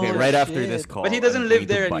 Okay, Oh, right after this shit. call. But he doesn't I'm live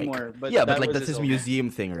going to there bike. anymore. But Yeah, but that like was that's his home. museum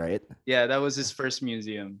thing, right? Yeah, that was his first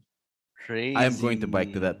museum. Crazy. I am going to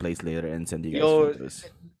bike to that place later and send you guys Yo, photos.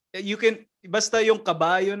 You can basta yung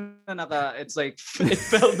kabayo na naka, it's like it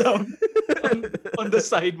fell down on the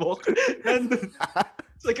sidewalk. Nandun.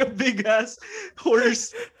 It's like a big ass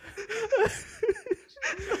horse.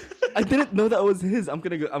 I didn't know that was his. I'm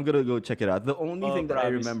gonna go check it out. The only thing that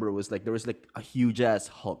I promise. remember was like there was like a huge ass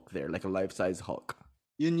Hulk there, like a life size Hulk.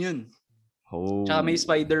 Yun. Oh. Tsaka may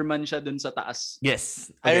Spider-Man siya dun sa taas.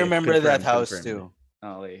 Yes. I Okay, remember that confirmed, house confirmed. too.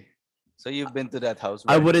 Okay. So you've been to that house?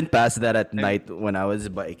 I right? wouldn't pass that at night when I was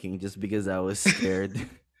biking just because I was scared.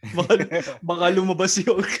 Baka lumabas si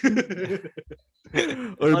Hulk.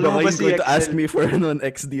 Or Alam mo baka ba he's si going to ask Excel? me for an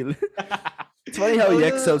X deal. It's funny how Oh,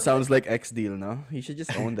 Yexel yeah. sounds like X deal, no? He should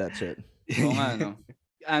just own that shit. Oo nga, no?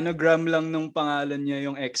 Anagram lang nung pangalan niya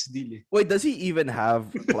yung X-Deal eh. Wait, does he even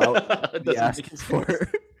have clout to be Doesn't asking make for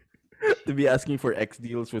to be asking for X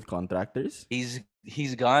deals with contractors?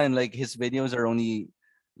 He's gone. Like his videos are only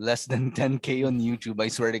less than 10K on YouTube.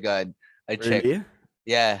 I swear to God. I checked. Really?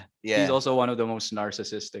 Yeah. He's also one of the most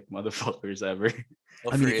narcissistic motherfuckers ever.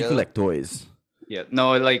 Oh, I mean, for if you real? collect toys. Yeah,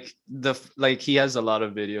 no, like he has a lot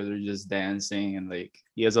of videos where just dancing and like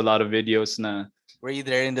he has a lot of videos na Were you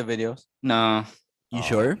there in the videos? You Oh.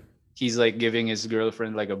 sure? he's like giving his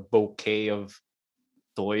girlfriend like a bouquet of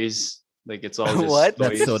toys. Like it's all just What?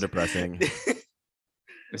 toys. That's so depressing.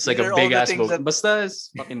 It's like These a are all big the ass things bouquet. that- Basta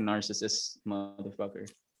is fucking narcissist motherfucker.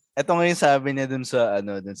 Ito nga yung sabi niya dun sa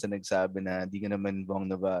nagsabi na di ka naman Bong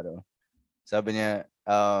Navarro. Sabi niya,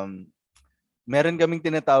 meron kaming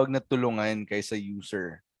tinatawag na tulungan kaysa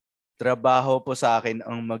user. Trabaho po sa akin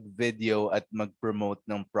ang mag-video at mag-promote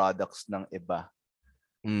ng products ng iba.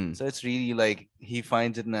 Mm. So it's really like he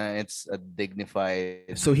finds it na it's a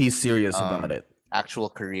dignified So he's serious about it.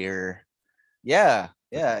 actual career. Yeah.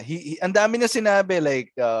 He ang dami na sinabi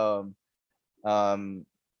like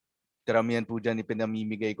karamihan po dyan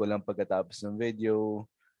ipinamimigay ko lang pagkatapos ng video.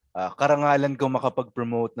 Karangalan ko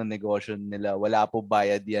makapag-promote ng negosyo nila. Wala po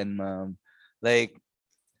bayad yan, ma'am. Like,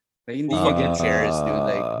 Like, who fucking cares, dude?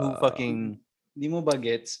 Like, who fucking... Hindi mo ba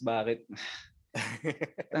gets bakit?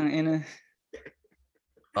 Tangina.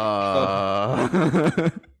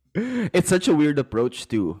 It's such a weird approach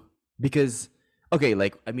too, because okay,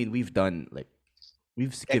 like I mean, we've done like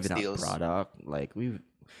we've given out deals. product, like we've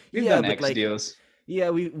Done but X like deals. yeah,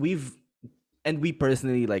 we've and we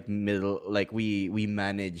personally like we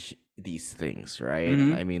manage these things, right?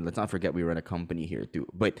 Mhm. I mean, let's not forget we run a company here too,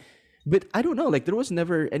 but I don't know, like there was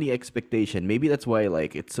never any expectation. Maybe that's why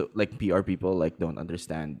like it's so, like PR people like don't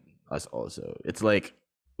understand us also. It's like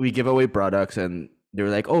we give away products and they're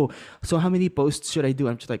like, "Oh, so how many posts should I do?"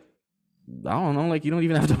 I'm just like, I don't know. Like you don't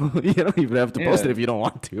even have to. You don't even have to post it Yeah. if you don't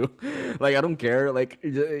want to. Like I don't care. Like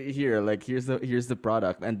here, like here's the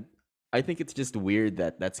product, and I think it's just weird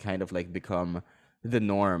that that's kind of like become the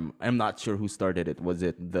norm. I'm not sure who started it. Was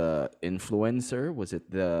it the influencer? Was it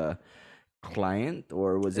the client?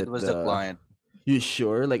 Or was it It was the client. You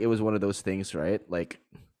sure? Like it was one of those things, right? Like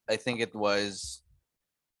I think it was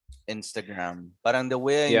Instagram. Parang the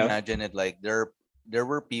way I Yeah. imagine it, like there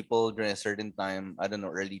were people during a certain time, I don't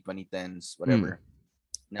know, early 2010s, whatever.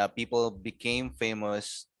 Now people became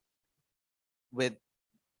famous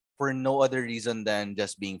for no other reason than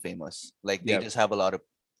just being famous. Like they Yep. just have a lot of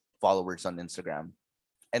followers on Instagram.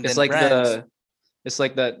 And It's then like brands, it's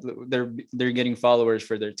like that they're getting followers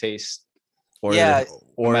for their taste. or Yeah,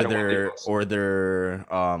 or matter what they their post. or their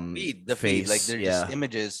feed, face. like they're yeah. just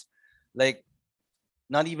images, like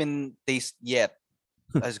not even taste yet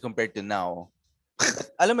as compared to now.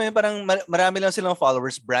 Alam mo yun, parang marami lang silang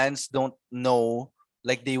followers. Brands don't know,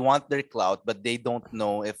 like they want their clout, but they don't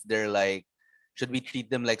know if they're like, should we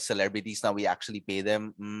treat them like celebrities now? We actually pay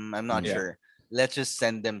them. I'm not Yeah. sure. Let's just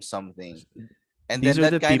send them something. And These then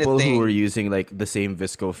are that the kind people of thing, who were using like the same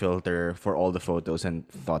Visco filter for all the photos and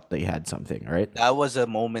thought they had something, right? that was a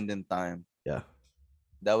moment in time. Yeah.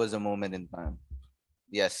 That was a moment in time.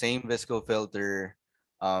 Yeah, same Visco filter,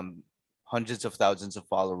 hundreds of thousands of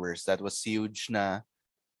followers. That was huge na.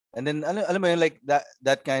 And then alam mo yun, like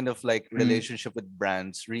that kind of like relationship with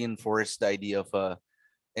brands reinforced the idea of a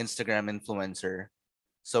Instagram influencer.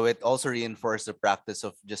 So it also reinforced the practice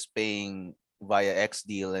of just paying via X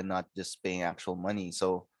deal and not just paying actual money.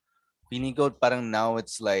 So feeling ko parang now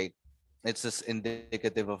it's like it's just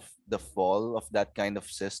indicative of the fall of that kind of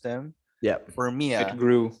system. Yeah. For me, It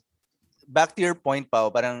grew. back to your point,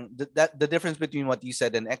 Pao, parang the difference between what you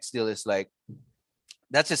said and X deal is like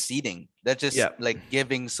that's just seeding. That's just Yeah. like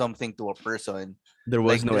giving something to a person. There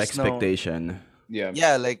was Like no there's no expectation. Yeah.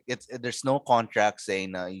 yeah, like there's no contract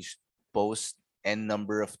saying you should post n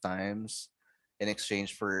number of times in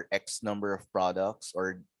exchange for X number of products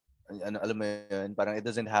or alam mo yun, parang it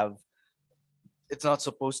doesn't have it's not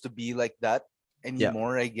supposed to be like that Yeah.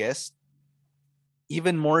 anymore, I guess.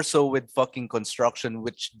 Even more so with fucking construction,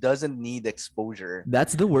 which doesn't need exposure.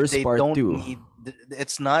 That's the worst They part don't too. need.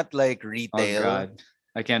 It's not like Oh retail. god.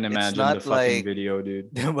 I can't It's imagine the not fucking like, video,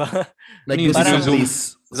 dude. diba? Like Mean, this is parang- somebody's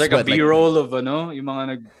It's like a sweat. Like, B-roll of yung mga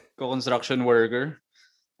nagko-construction worker.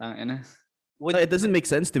 Tangina. Would, it doesn't make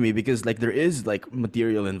sense to me because like there is like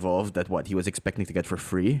material involved that what he was expecting to get for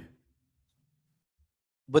free.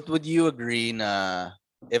 but would you agree na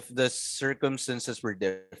if the circumstances were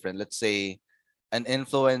different, let's say an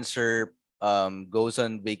influencer goes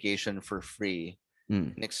on vacation for free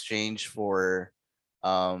Mm. in exchange for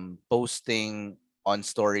posting on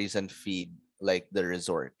stories and feed like the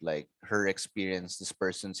resort, like her experience, this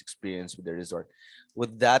person's experience with the resort,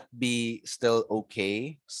 would that be still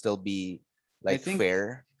okay? Still be like think-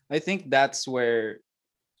 fair? I think that's where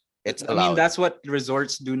It's I mean allowed. that's what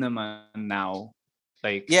resorts do naman now.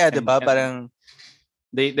 Like Yeah, and- diba? and Parang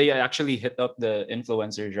they actually hit up the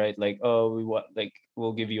influencers, right? Like, oh,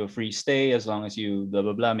 we'll give you a free stay as long as you blah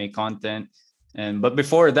blah blah make content. And but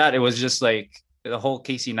before that, it was just like the whole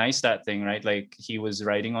Casey Neistat thing, right? Like he was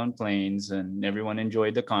riding on planes and everyone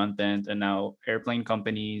enjoyed the content, and now airplane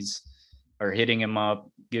companies are hitting him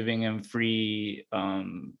up, giving him free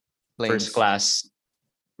first planes. class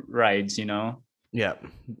rides, Yeah.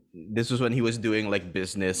 This was when he was doing like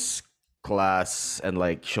business class and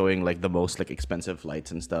like showing like the most like expensive flights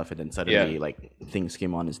and stuff, and then suddenly like things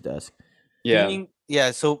came on his desk. Yeah.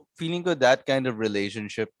 So feeling good, that kind of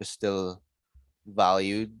relationship is still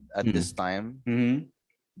valued at this time, Mm-hmm.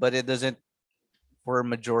 but it doesn't for a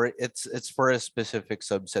majority. It's for a specific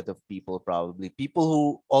subset of people, probably people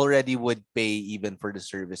who already would pay even for the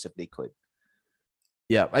service if they could.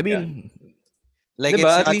 Yeah, I mean, Like Diba,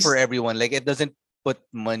 it's at not least- for everyone. Like it doesn't put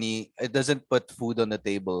money. It doesn't put food on the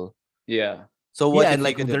table. Yeah. So what? yeah, if and you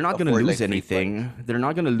like could they're not gonna afford, lose like, free anything. flights? They're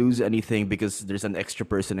not gonna lose anything because there's an extra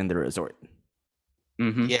person in the resort.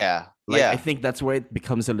 Mm-hmm. Yeah, Like yeah. I think that's where it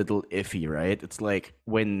becomes a little iffy, right? It's like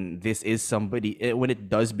when this is when it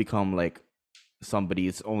does become like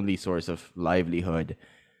somebody's only source of livelihood.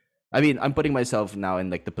 I mean, I'm putting myself now in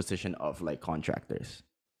like the position of like contractors.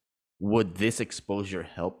 Would this exposure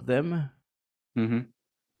help them? Mm-hmm.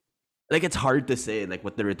 Like it's hard to say like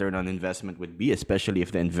what the return on investment would be, especially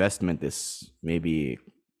if the investment is maybe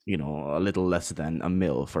a little less than $1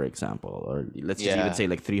 million, for example, or let's just even Yeah. say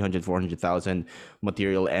like 300,000-400,000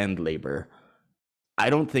 material and labor. I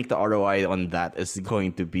don't think the ROI on that is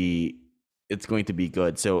going to be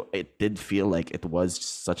good. So it did feel like it was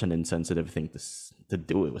such an insensitive thing to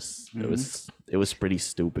do. It was pretty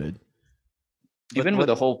stupid. Even But with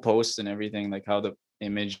the whole post and everything, like how the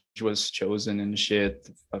image was chosen and shit,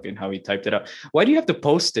 fucking how he typed it up. Why do you have to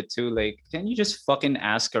post it too? Like, can you just fucking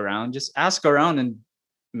ask around? Just ask around and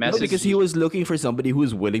No, message. because he was looking for somebody who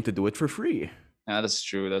was willing to do it for free. Yeah, that's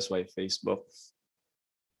true. That's why Facebook.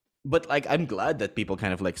 But like, I'm glad that people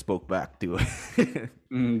kind of like spoke back to.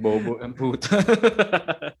 Bobo and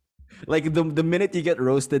puta. Like the minute you get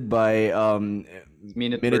roasted by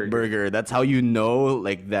Minute Burger, that's how you know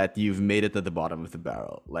like that you've made it to the bottom of the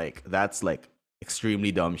barrel. Like that's like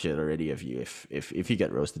extremely dumb shit already of you if you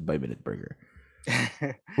get roasted by Minute Burger.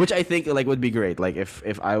 Which I think like would be great. Like if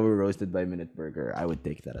I were roasted by Minute Burger, I would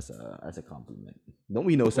take that as a compliment. Don't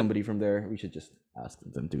we know somebody from there? We should just ask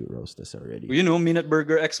them to roast us already. You know, Minute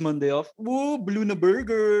Burger X Monday off. Woo, Blue na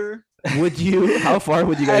Burger. Would you? How far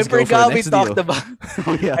would you I guys go for forgot the we next talked deal? about.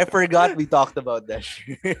 Oh, yeah. I forgot we talked about that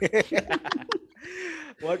shit.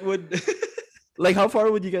 What would Like how far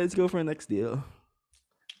would you guys go for a next deal?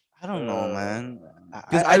 I don't know, man.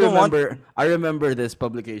 Because I don't want. I remember this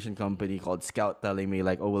publication company called Scout telling me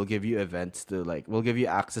like, oh, we'll give you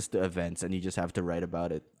access to events and you just have to write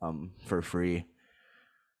about it for free.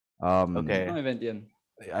 Okay. Anong event yan?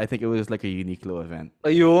 I think it was like a Uniqlo event.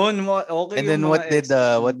 Ayun, okay. And yung then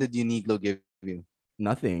mga what did Uniqlo give you?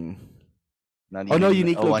 Nothing. Not Oh no,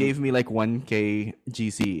 even Uniqlo one- gave me like 1K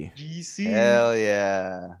GC. GC. Hell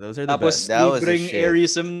yeah. Those are the Tapos best. That was the libreng shit.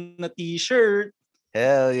 Airism na t-shirt.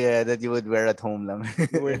 Hell yeah, that you would wear at home lang.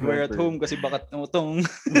 You would wear at home kasi baka utong.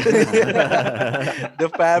 The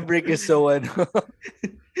fabric is so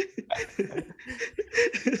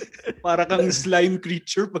Para kang slime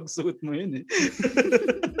creature pag suot mo yun eh.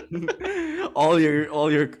 all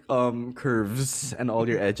your curves and all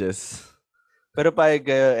your edges. Pero pag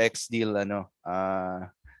kayo ex deal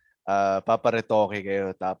paparetoke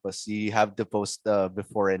kayo tapos you have to post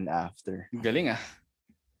before and after. Galing ah.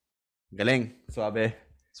 Galing. Suabe.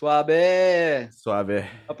 Suabe.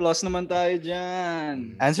 Applause naman tayo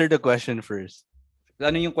dyan. Answer the question first.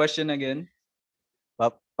 Ano yung question again?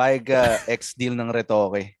 Payag X deal ng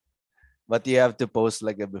retoke. But you have to post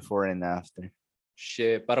like a before and after.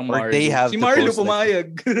 Shit, parang or Marlo. They have si to Marlo post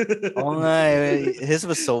pumayag. Oh nga, his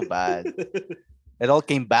was so bad. It all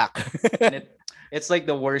came back. It's like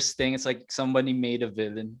the worst thing. It's like somebody made a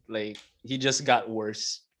villain. Like he just got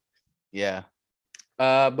worse. Yeah.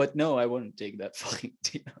 But no, I wouldn't take that fucking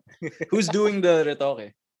deal. Who's doing the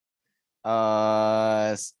retoke?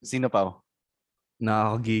 Sino pa?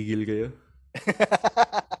 Nakakagigil kayo.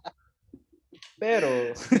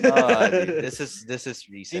 Pero dude, this is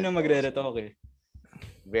recent. Sino magre-retoke?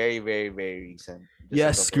 Very, very, very recent.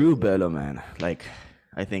 Yeah, screw Bello, man. Like,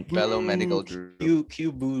 I think Bello Medical Group.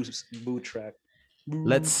 Q boo track.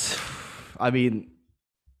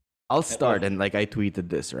 I'll start, and like I tweeted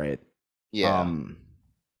this, right? Yeah.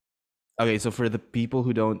 Okay, so for the people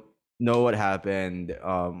who don't know what happened,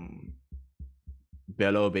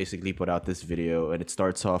 Bello basically put out this video, and it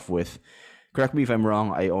starts off with, correct me if I'm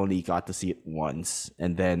wrong, I only got to see it once,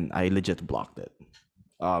 and then I legit blocked it.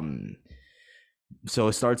 So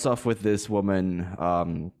it starts off with this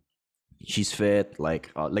woman. She's fit,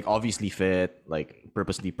 like obviously fit, like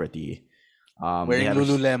purposely pretty. Wearing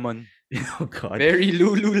Lululemon. Oh god. Very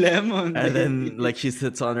Lululemon. And then like she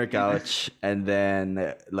sits on her couch, and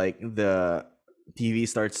then like the TV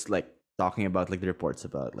starts like talking about like the reports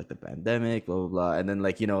about like the pandemic, blah blah blah. And then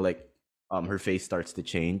like her face starts to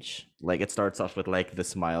change. Like it starts off with like the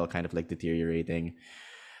smile kind of like deteriorating.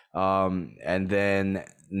 And then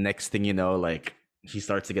next thing you know, like she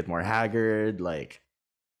starts to get more haggard, like,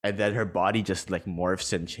 and then her body just like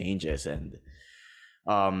morphs and changes, and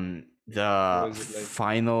her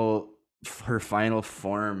final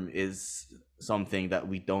form is something that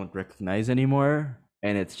we don't recognize anymore,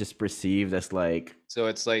 and it's just perceived as like, so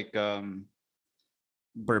it's like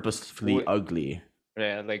purposefully ugly.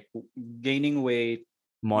 Yeah, like gaining weight,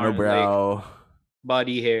 monobrow, like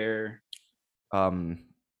body hair,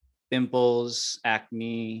 pimples,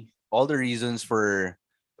 acne, all the reasons for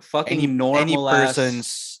fucking any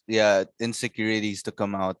person's insecurities to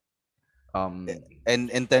come out, and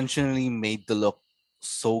intentionally made to look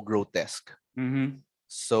so grotesque,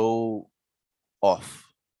 so off.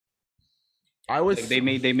 Like they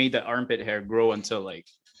made the armpit hair grow until like.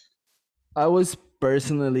 I was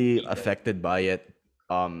personally affected by it,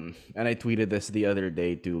 and I tweeted this the other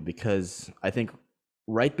day too, because I think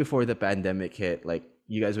right before the pandemic hit, like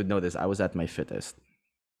you guys would know this, I was at my fittest.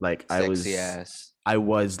 Like I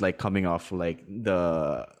was like coming off like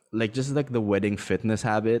the wedding fitness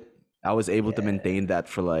habit. I was able to maintain that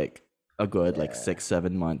for like a good like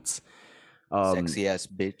 6-7 months. Sexy ass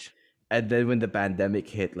bitch. And then when the pandemic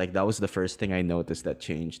hit, like that was the first thing I noticed that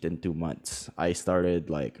changed in 2 months. I started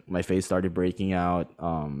like my face started breaking out.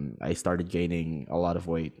 I started gaining a lot of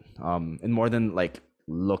weight. And more than like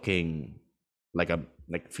looking like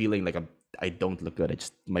feeling like I don't look good.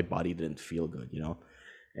 My body didn't feel good,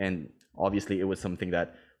 And obviously it was something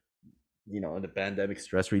that, the pandemic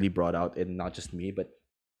stress really brought out in not just me, but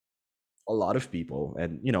a lot of people.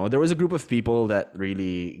 And, there was a group of people that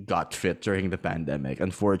really got fit during the pandemic.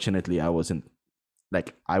 Unfortunately, I wasn't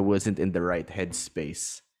in the right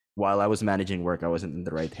headspace. While I was managing work, I wasn't in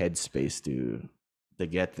the right headspace to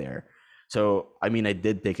get there. So, I mean, I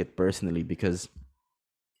did take it personally because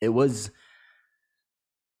it was...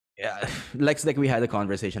 Yeah, like we had a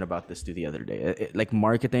conversation about this too the other day. Like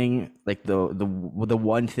marketing, like the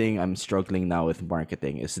one thing I'm struggling now with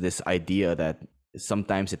marketing is this idea that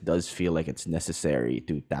sometimes it does feel like it's necessary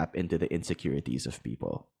to tap into the insecurities of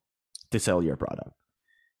people to sell your product.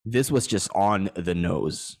 This was just on the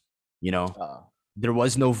nose, There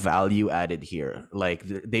was no value added here. Like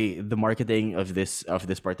the marketing of this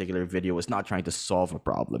particular video was not trying to solve a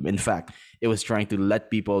problem. In fact, it was trying to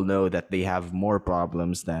let people know that they have more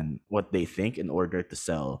problems than what they think in order to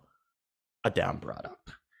sell a damn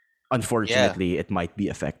product. Unfortunately, it might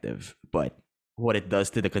be effective, but what it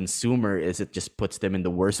does to the consumer is it just puts them in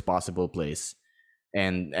the worst possible place.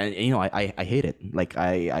 And I hate it. Like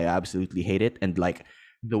I absolutely hate it. And like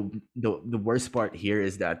the worst part here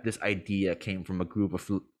is that this idea came from a group of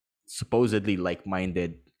supposedly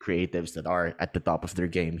like-minded creatives that are at the top of their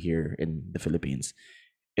game here in the Philippines.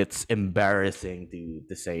 It's embarrassing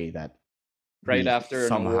to say that right after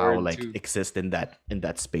somehow like exist in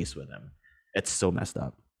that space with them. It's so messed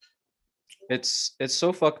up. It's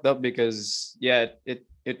so fucked up because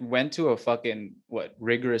it went to a fucking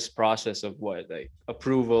rigorous process of like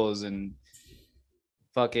approvals and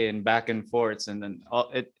fucking back and forths, and then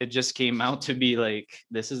it just came out to be like,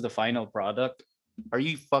 this is the final product. Are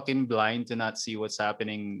you fucking blind to not see what's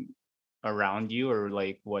happening around you, or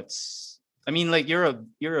like what's, I mean, like you're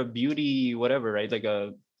a beauty whatever, right? Like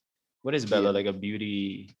a, what is Bella, Yeah. like a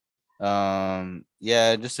beauty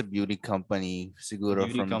Yeah, just a beauty company, siguro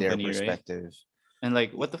beauty from their company, right? perspective. And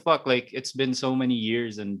like, what the fuck? Like, it's been so many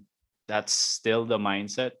years, and that's still the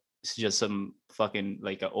mindset. It's just some fucking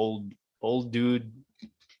like a old dude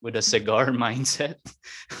with a cigar mindset.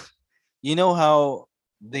 You know how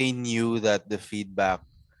they knew that the feedback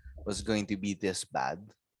was going to be this bad?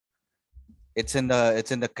 It's in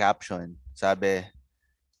the caption. Sabe,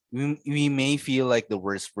 we may feel like the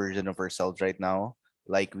worst version of ourselves right now,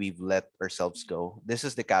 like we've let ourselves go. This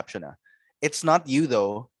is the caption. It's not you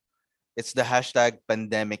though. It's the hashtag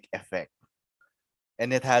pandemic effect.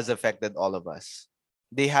 And it has affected all of us.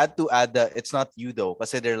 They had to add the it's not you though,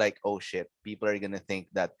 because they're like, oh shit, people are gonna think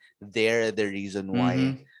that they're the reason why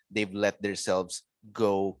Mm-hmm. they've let themselves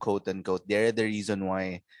go, quote unquote. They're the reason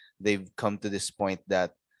why they've come to this point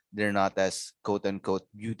that they're not as quote unquote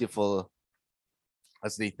beautiful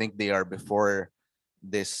as they think they are before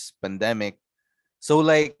this pandemic. So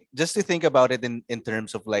like just to think about it in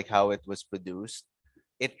terms of like how it was produced,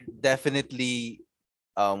 it definitely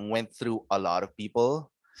went through a lot of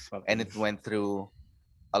people and Fucking. it went through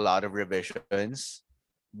a lot of revisions,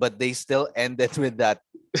 but they still ended with that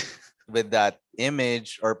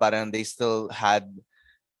image, or parang they still had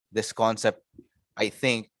this concept, I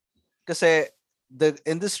think, because the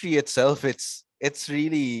industry itself, it's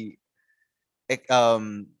really ec-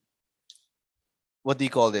 um what do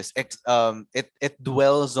you call this? It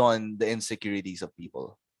dwells on the insecurities of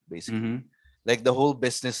people, basically. Mm-hmm. Like the whole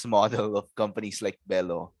business model of companies like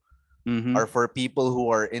Bello are Mm-hmm. for people who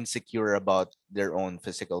are insecure about their own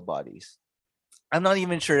physical bodies. I'm not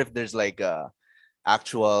even sure if there's like a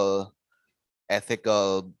actual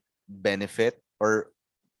ethical benefit, or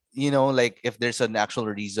like if there's an actual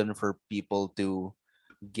reason for people to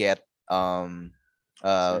get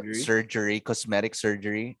Surgery. surgery, cosmetic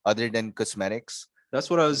surgery, other than cosmetics. That's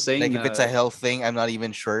what I was Like saying. if it's a health thing, I'm not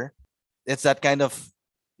even sure. It's that kind of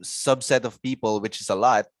subset of people, which is a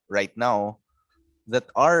lot right now, that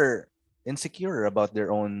are insecure about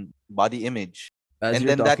their own body image. As And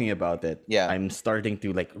you're then that, talking about it, yeah, I'm starting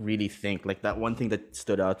to like really think like that one thing that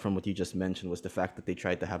stood out from what you just mentioned was the fact that they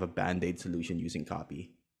tried to have a band-aid solution using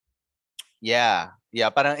copy. yeah,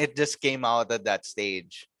 parang it just came out at that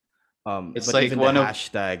stage. it's But like even the one of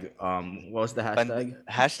hashtag, what was the hashtag?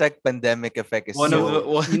 Hashtag pandemic effect is one of the so. So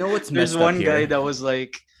one, you know what's there's messed up one guy here? that was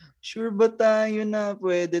like, sure ba tayo na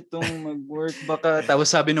pwede tong mag-work? Baka,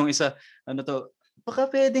 tapos sabi nung isa, ano to, baka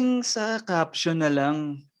pwedeng sa caption na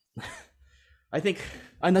lang. I think,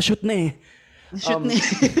 na-shoot na eh. Shoot Um,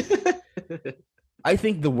 I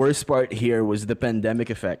think the worst part here was the pandemic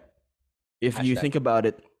effect. If you Hashtag. think about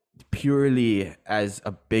it purely as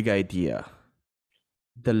a big idea,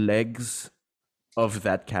 the legs of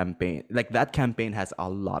that campaign, like that campaign has a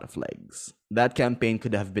lot of legs. That campaign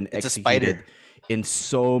could have been It's a spider. executed in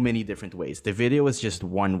so many different ways. The video was just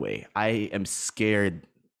one way. I am scared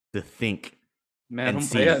to think and Meron pa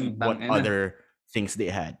see yan, what tangina. other things they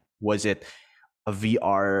had. Was it a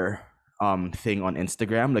VR thing on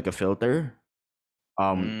Instagram, like a filter?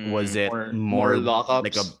 Was it More more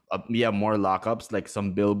like lockups. more lockups, like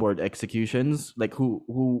some billboard executions? Like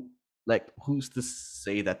who's to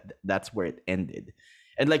say that that's where it ended?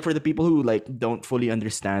 And like for the people who like don't fully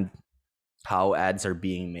understand how ads are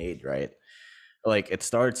being made, right? Like it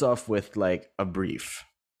starts off with like a brief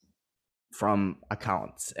from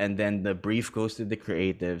accounts, and then the brief goes to the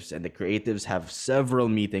creatives, and the creatives have several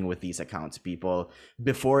meeting with these accounts people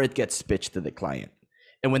before it gets pitched to the client.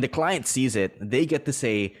 And when the client sees it, they get to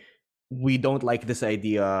say, we don't like this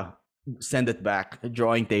idea, send it back,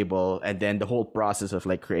 drawing table, and then the whole process of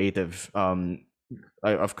like of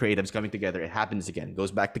creatives coming together, it happens again,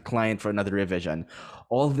 goes back to client for another revision.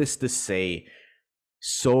 All this to say,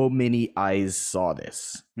 so many eyes saw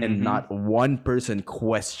this, and Mhm. not one person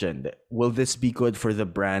questioned, will this be good for the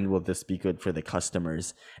brand, will this be good for the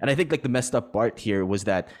customers? And I think like the messed up part here was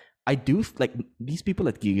that I do like these people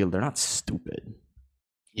at Google, they're not stupid.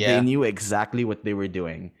 They Yeah, knew exactly what they were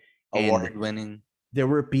doing, and award winning. there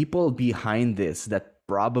were people behind this that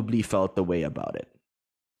probably felt the way about it.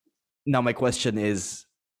 Now my question is,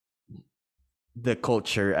 the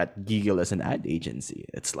culture at Google as an ad agency,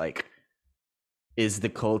 it's like, is the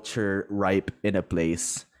culture ripe in a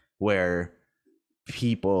place where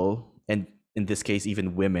people, and in this case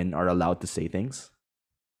even women, are allowed to say things?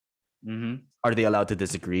 Mhm. Are they allowed to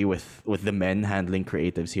disagree with the men handling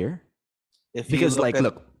creatives here? if you Because look like, at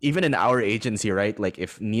look, even in our agency, right? Like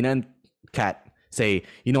if Nina and Kat say,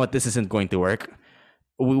 you know what, this isn't going to work,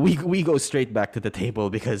 we go straight back to the table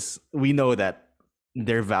because we know that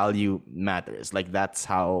their value matters. Like that's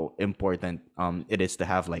how important it is to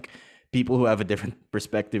have like people who have a different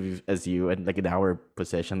perspective as you, and like in our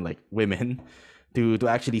position, like women, to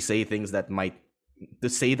actually say things that might to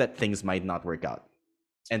say that things might not work out.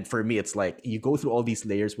 And for me, it's like you go through all these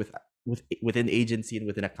layers within agency and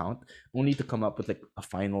within account, only to come up with like a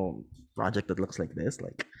final project that looks like this.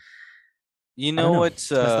 Like you I don't know know,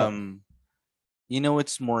 what's it's messed up.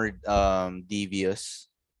 more devious,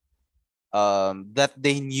 that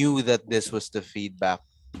they knew that this was the feedback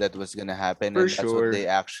that was gonna happen, For and that's what sure. they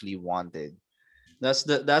actually wanted.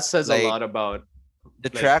 That says a Like lot about the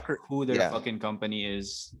like tracker, who their yeah. fucking company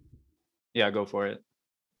is. Yeah, go for it.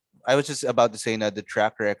 I was just about to say that the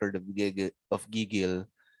track record of Gigil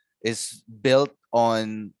is built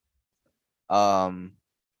on um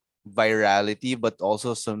virality, but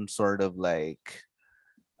also some sort of like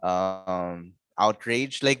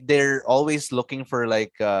outrage. Like they're always looking for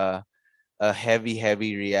like a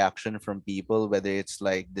heavy reaction from people, whether it's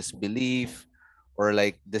like disbelief or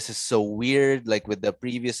like this is so weird, like with the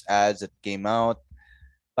previous ads that came out.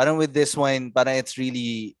 Parang with this one, parang it's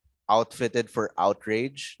really outfitted for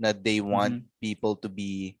outrage that they want Mm-hmm. people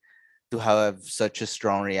to have such a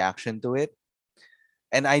strong reaction to it.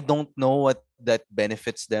 And I don't know what that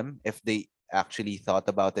benefits them if they actually thought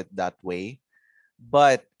about it that way.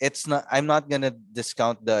 But it's not, I'm not gonna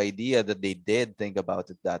discount the idea that they did think about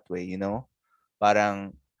it that way, you know?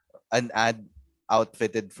 Parang an ad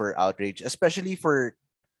outfitted for outrage, especially for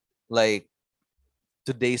like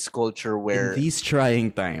today's culture In where these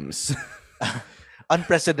trying times,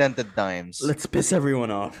 unprecedented times. let's piss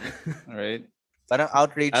everyone off. All right. Parang I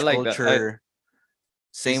outrage like that. culture. You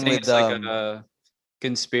Same saying with it's like a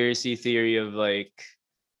conspiracy theory of like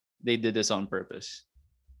they did this on purpose.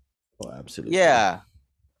 Oh, absolutely. yeah.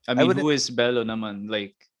 I I mean, wouldn't who is Bello naman?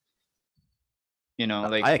 Like, I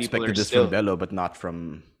like people are expected this from still Bello, but not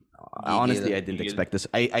from. Honestly, Gigil. I didn't Gigil. expect this.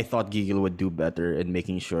 I thought Giggle would do better in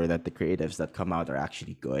making sure that the creatives that come out are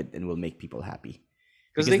actually good and will make people happy.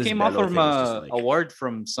 Because Because they this came off Bello from thing is just a like, award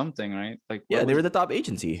from something, right? Like yeah, what they was were the top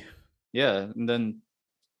agency. yeah, and then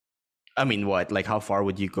I mean, what? Like, how far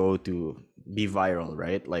would you go to be viral,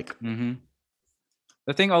 right? Like,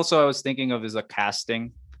 the thing also I was thinking of is a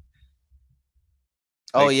casting.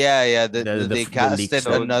 Oh Like yeah. the They the leaks casted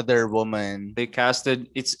so thing. another woman. they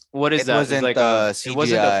casted it's what is It that? It's wasn't like a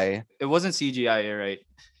CGI. it wasn't CGI, right?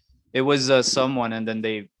 It was someone and then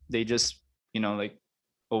they just, like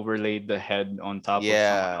overlaid the head on top of someone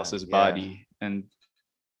Yeah, else's yeah. body. And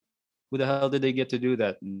who the hell did they get to do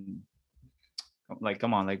that? And, like,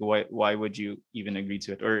 come on, like why would you even agree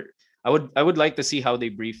to it? Or I would like to see how they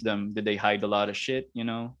briefed them. Did they hide a lot of shit?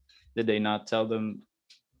 Did they not tell them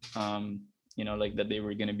like that they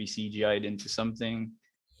were gonna be CGI'd into something?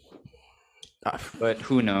 Ah, But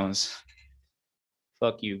who knows?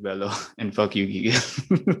 Fuck you, Bello, and fuck you,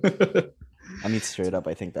 Giga. I mean, straight up,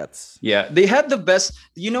 I think that's. Yeah, they had the best.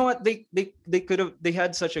 You know what? They could have. They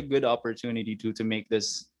had such a good opportunity to make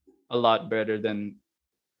this a lot better than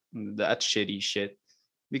that shitty shit.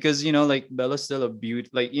 Because like Bella's still a beauty.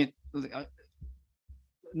 Like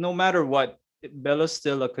no matter what, Bella's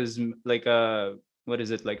still a like a what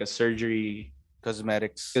is it, like a surgery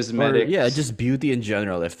Cosmetics. Or yeah, cosmetics. just beauty in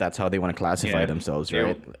general, if that's how they want to classify Yeah, themselves, they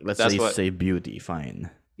right? Let's that's what. say beauty, fine.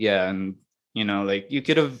 Yeah, and like it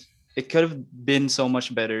could have been so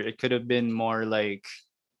much better. It could have been more like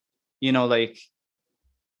like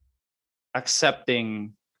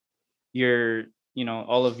accepting your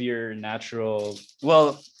all of your natural,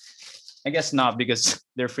 well, I guess not, because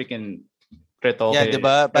they're freaking Yeah, retoke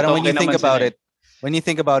diba? Parang retoke naman sila eh. when you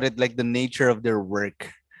think about it, like the nature of their work,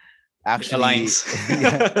 It actually, aligns.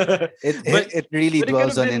 yeah, but it really it could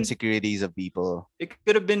dwells have on been insecurities of people.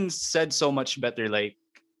 said so much better, like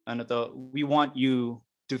ano to, we want you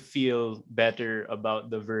to feel better about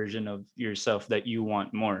the version of yourself that you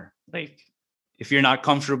want more. Like if you're not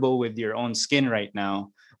comfortable with your own skin right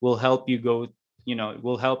now, we'll help you go,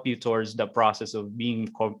 we'll help you towards the process of being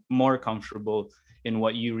more comfortable in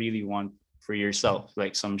what you really want for yourself,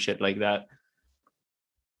 like some shit like that.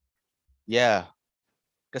 Yeah,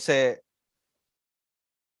 kasi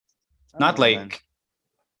I don't Not know, man.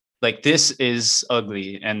 like this is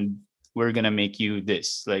ugly and we're gonna make you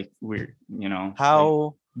this, like we're like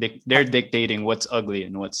How they're dictating what's ugly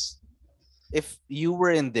and what's if you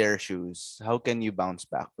were in their shoes, how can you bounce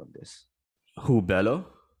back from this? Who, Bello?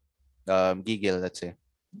 Gigil, let's say.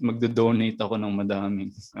 magdo-donate ako ng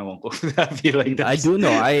madaming. Ewan ko. I feel like I that's do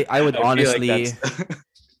know. I would I feel like honestly.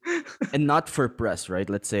 that's and not for press, right?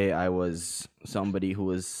 Let's say I was somebody who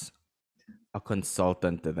was a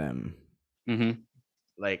consultant to them. Mm-hmm.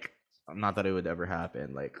 Like, not that it would ever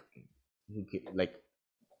happen. Like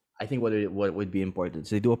I think what would be important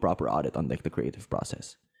is they do a proper audit on like the creative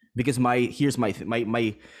process. Because my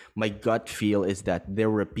gut feel is that there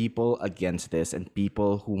were people against this and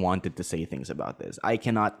people who wanted to say things about this. I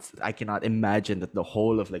cannot imagine that the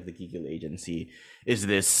whole of like the Giggle agency is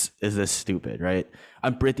this stupid, right?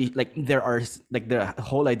 I'm pretty like there are like the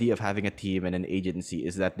whole idea of having a team and an agency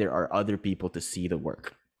is that there are other people to see the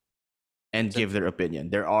work and give their opinion.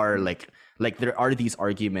 There are like there are these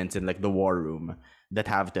arguments in like the war room that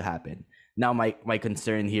have to happen. Now my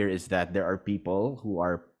concern here is that there are people who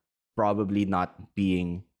are probably not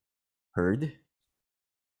being heard,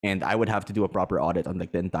 and I would have to do a proper audit on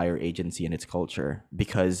like the entire agency and its culture,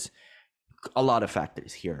 because a lot of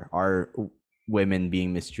factors here are women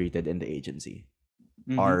being mistreated in the agency,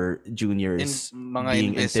 are juniors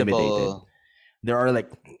being intimidated. There are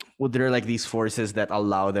like these forces that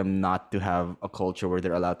allow them not to have a culture where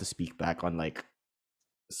they're allowed to speak back on like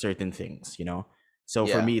certain things, you know. So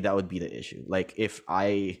for me, that would be the issue. Like if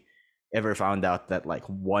I ever found out that like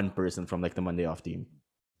one person from like the Monday Off team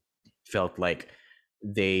felt like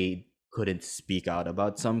they couldn't speak out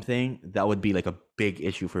about something, that would be like a big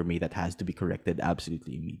issue for me that has to be corrected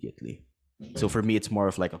absolutely immediately. So for me, it's more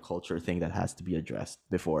of like a culture thing that has to be addressed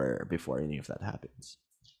before any of that happens.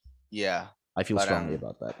 Yeah. I feel strongly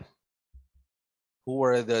about that. Who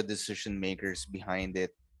are the decision makers behind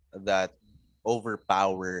it that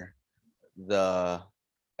overpower the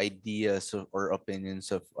ideas or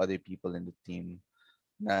opinions of other people in the team?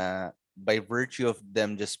 By virtue of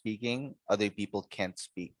them just speaking, other people can't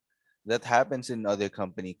speak. That happens in other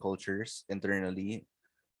company cultures, internally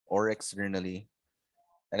or externally.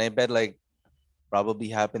 And I bet like probably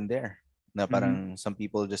happened there. Na parang some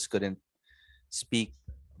people just couldn't speak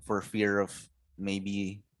for fear of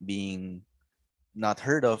maybe being not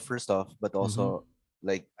heard of first off, but also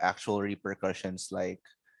like actual repercussions like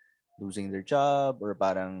losing their job or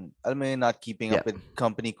parang alam mo yun, not keeping up with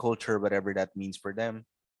company culture, whatever that means for them.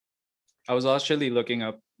 I was actually looking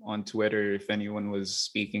up on Twitter if anyone was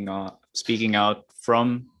speaking out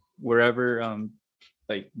from wherever,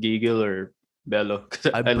 like Giggle or Bello.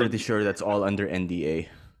 I'm pretty sure that's all under NDA.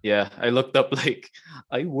 Yeah, I looked up like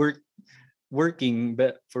I working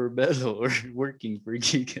for Bello or working for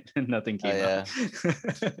Giggle, and nothing came out.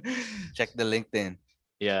 Check the LinkedIn.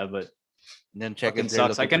 Yeah, but then check it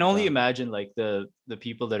sucks. I can only imagine like the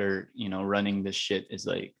people that are running this shit is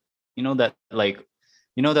like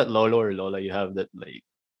that lolo or lola you have that like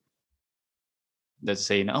that's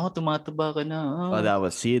saying tumataba ka na. Oh,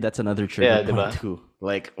 that's another trigger point too.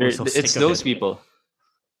 Like so it's those people.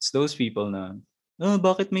 It's those people na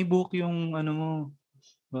bakit may book yung ano mo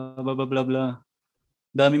blah blah blah blah.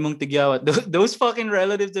 Dami mong tigyawat. Those fucking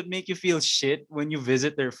relatives that make you feel shit when you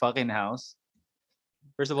visit their fucking house.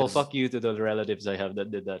 First of all, fuck you to the relatives I have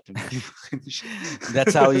that did that to me.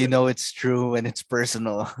 That's how you know it's true when it's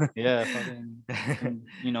personal. Yeah, fucking,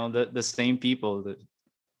 the same people that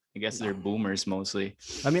I guess they're boomers mostly.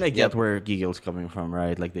 I mean, I get where Giggle's coming from,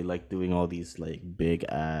 right? Like they like doing all these like big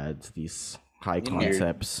ads, these high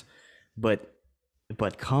concepts, but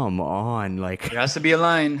come on, like there has to be a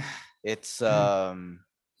line. It's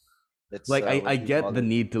like I get the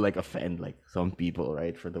need to like offend like some people,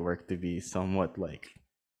 right, for the work to be somewhat like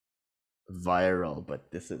viral, but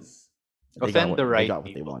this is offend the right people.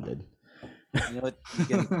 What they wanted. You know what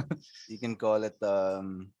you can call it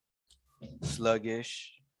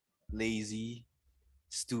sluggish, lazy,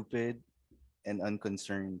 stupid, and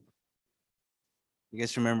unconcerned. You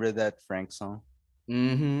guys remember that Frank song?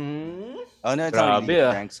 Oh no, it's not really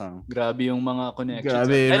a Frank song. Grabe yung mga connections.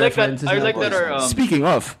 Grabe, I like that our speaking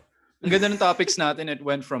of, ganda ng topics natin, it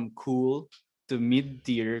went from cool to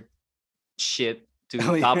mid-tier shit to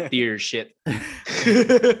top-tier shit.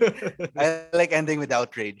 I like ending with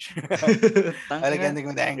outrage. I like ending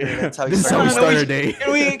with anger. That's how we start our day.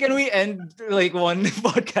 Can we end like one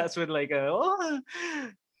podcast with like a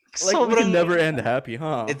we can never end happy,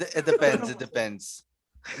 huh? It depends. It depends.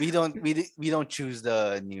 We don't choose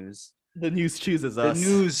the news. The news chooses us. The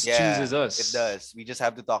news chooses us. It does. We just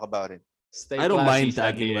have to talk about it. I don't mind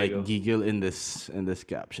tagging like Giggle in this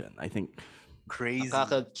caption. I think crazy.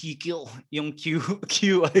 Kikil yung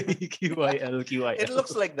QIL. It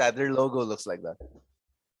looks like that. Their logo looks like that.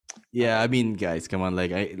 Yeah, I mean, guys, come on.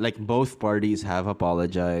 Like both parties have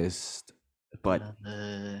apologized, but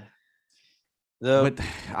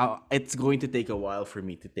it's going to take a while for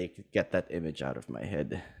me to get that image out of my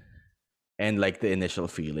head, and like the initial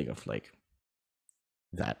feeling of like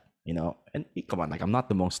that. you know. And come on, like I'm not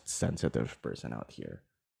the most sensitive person out here,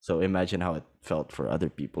 so imagine how it felt for other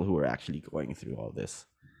people who were actually going through all this.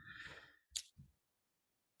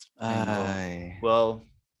 I know. Ay. Well,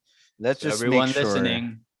 Let's to just everyone make sure.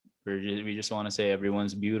 listening, we just want to say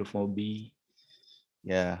everyone's beautiful.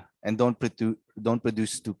 Yeah, and don't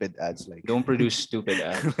produce stupid ads like. Don't produce stupid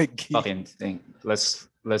ads. like Fucking think. Let's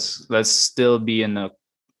still be in a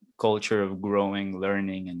culture of growing,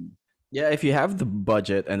 learning, and Yeah, if you have the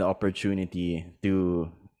budget and the opportunity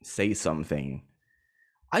to say something,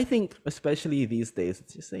 I think especially these days,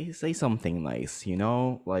 just say something nice, you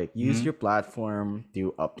know? Like use Mhm. your platform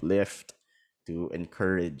to uplift, to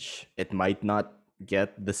encourage. It might not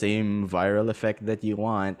get the same viral effect that you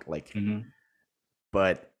want, like Mhm.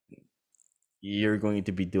 but you're going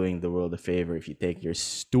to be doing the world a favor if you take your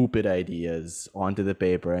stupid ideas onto the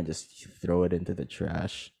paper and just throw it into the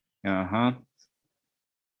trash. Uh-huh.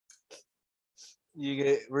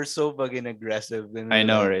 we're so fucking aggressive. When I we're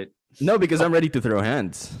know, like, right? No, because I'm ready to throw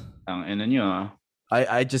hands. And then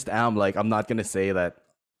I just am like I'm not gonna say that,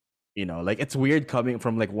 you know, like it's weird coming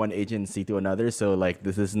from like one agency to another. So like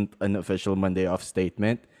this isn't an official Monday off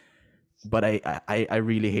statement, but I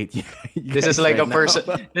really hate you. this is like right a person.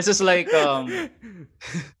 This is like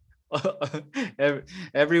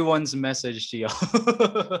everyone's message to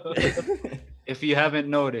y'all. If you haven't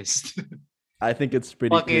noticed, I think it's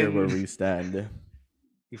pretty clear where fucking we stand.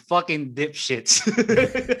 you fucking dipshits.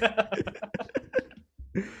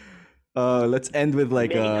 Let's end with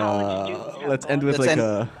like Many college students have let's end with Let's like end-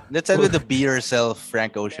 a let's end with the be yourself,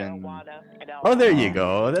 Frank Ocean. oh, there you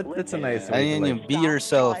go. That's a nice I way to mean, like be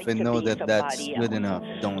yourself and know that that's good enough.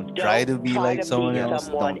 Don't try to be like someone else.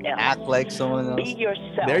 Don't act like someone Be else.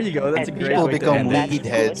 yourself. There you go. That's a and great People way to become end it. weed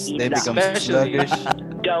heads. They become Especially- sluggish.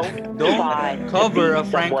 Don't try Don't cover to a be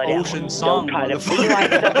Frank someone else. Ocean song, Don't try to be motherfucker.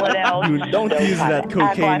 like someone else. Dude, don't use try that to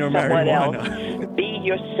act cocaine or like someone else. marijuana. Be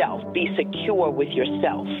yourself. Be secure with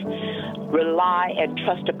yourself. Rely and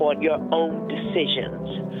trust upon your own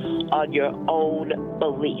decisions, on your own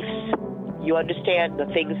beliefs. You understand the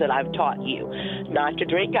things that I've taught you. Not to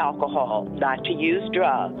drink alcohol, not to use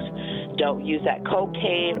drugs. Don't use that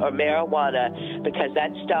cocaine or marijuana because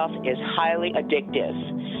that stuff is highly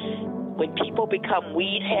addictive. When people become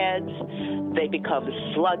weed heads, they become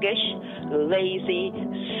sluggish, lazy,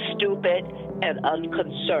 stupid, and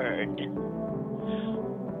unconcerned.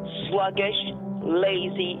 Sluggish,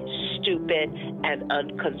 lazy, stupid, and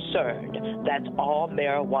unconcerned. That's all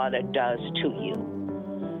marijuana does to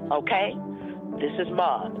you. Okay? This is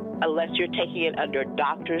Mom. Unless you're taking it under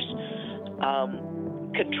doctor's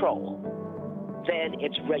control, then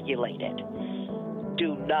it's regulated.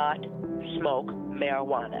 Do not smoke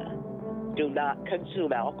marijuana. Do not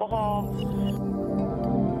consume alcohol.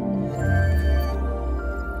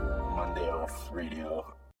 Monday Off Radio.